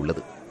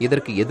அமல்படுத்தியுள்ளது.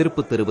 இதற்கு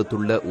எதிர்ப்பு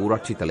தெரிவித்துள்ள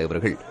ஊராட்சித்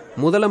தலைவர்கள்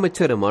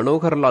முதலமைச்சர்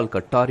மனோகர்லால்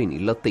கட்டாரின்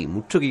இல்லத்தை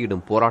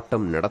முற்றுகையிடும்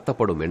போராட்டம்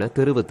நடத்தப்படும் என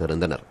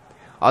தெரிவித்திருந்தனர்.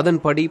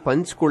 அதன்படி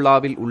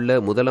பஞ்ச்குலாவில் உள்ள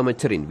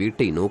முதலமைச்சரின்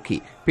வீட்டை நோக்கி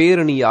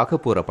பேரணியாக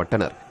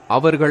புறப்பட்டனர்.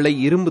 அவர்களை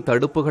இரும்பு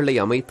தடுப்புகளை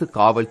அமைத்து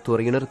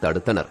காவல்துறையினர்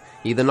தடுத்தனர்.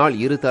 இதனால்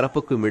இரு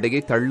தரப்புக்கும் இடையே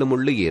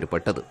தள்ளுமுள்ளு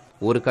ஏற்பட்டது.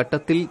 ஒரு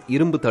கட்டத்தில்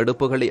இரும்பு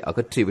தடுப்புகளை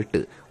அகற்றிவிட்டு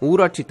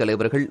ஊராட்சித்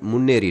தலைவர்கள்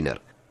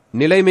முன்னேறினர்.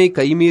 நிலைமை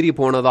கைமீறி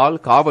போனதால்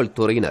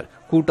காவல்துறையினர்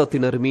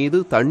கூட்டத்தினர் மீது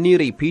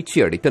தண்ணீரை பீச்சி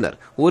அடித்தனர்.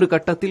 ஒரு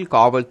கட்டத்தில்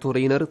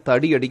காவல்துறையினர்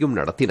தடியடியும்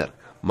நடத்தினர்.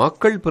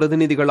 மக்கள்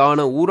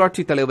பிரதிநிதிகளான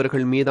ஊராட்சித்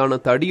தலைவர்கள் மீதான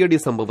தடியடி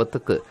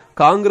சம்பவத்துக்கு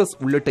காங்கிரஸ்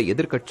உள்ளிட்ட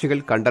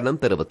எதிர்க்கட்சிகள்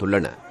கண்டனம்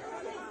தெரிவித்துள்ளன.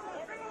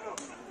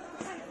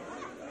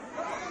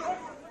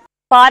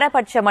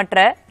 பாரபட்சமற்ற,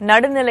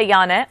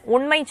 நடுநிலையான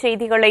உண்மை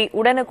செய்திகளை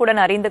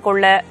உடனுக்குடன் அறிந்து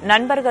கொள்ள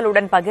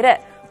நண்பர்களுடன் பகிர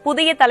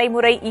புதிய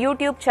தலைமுறை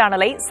யூடியூப்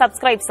சேனலை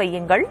சப்ஸ்கிரைப்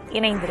செய்யுங்கள்.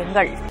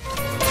 இணைந்திருங்கள்.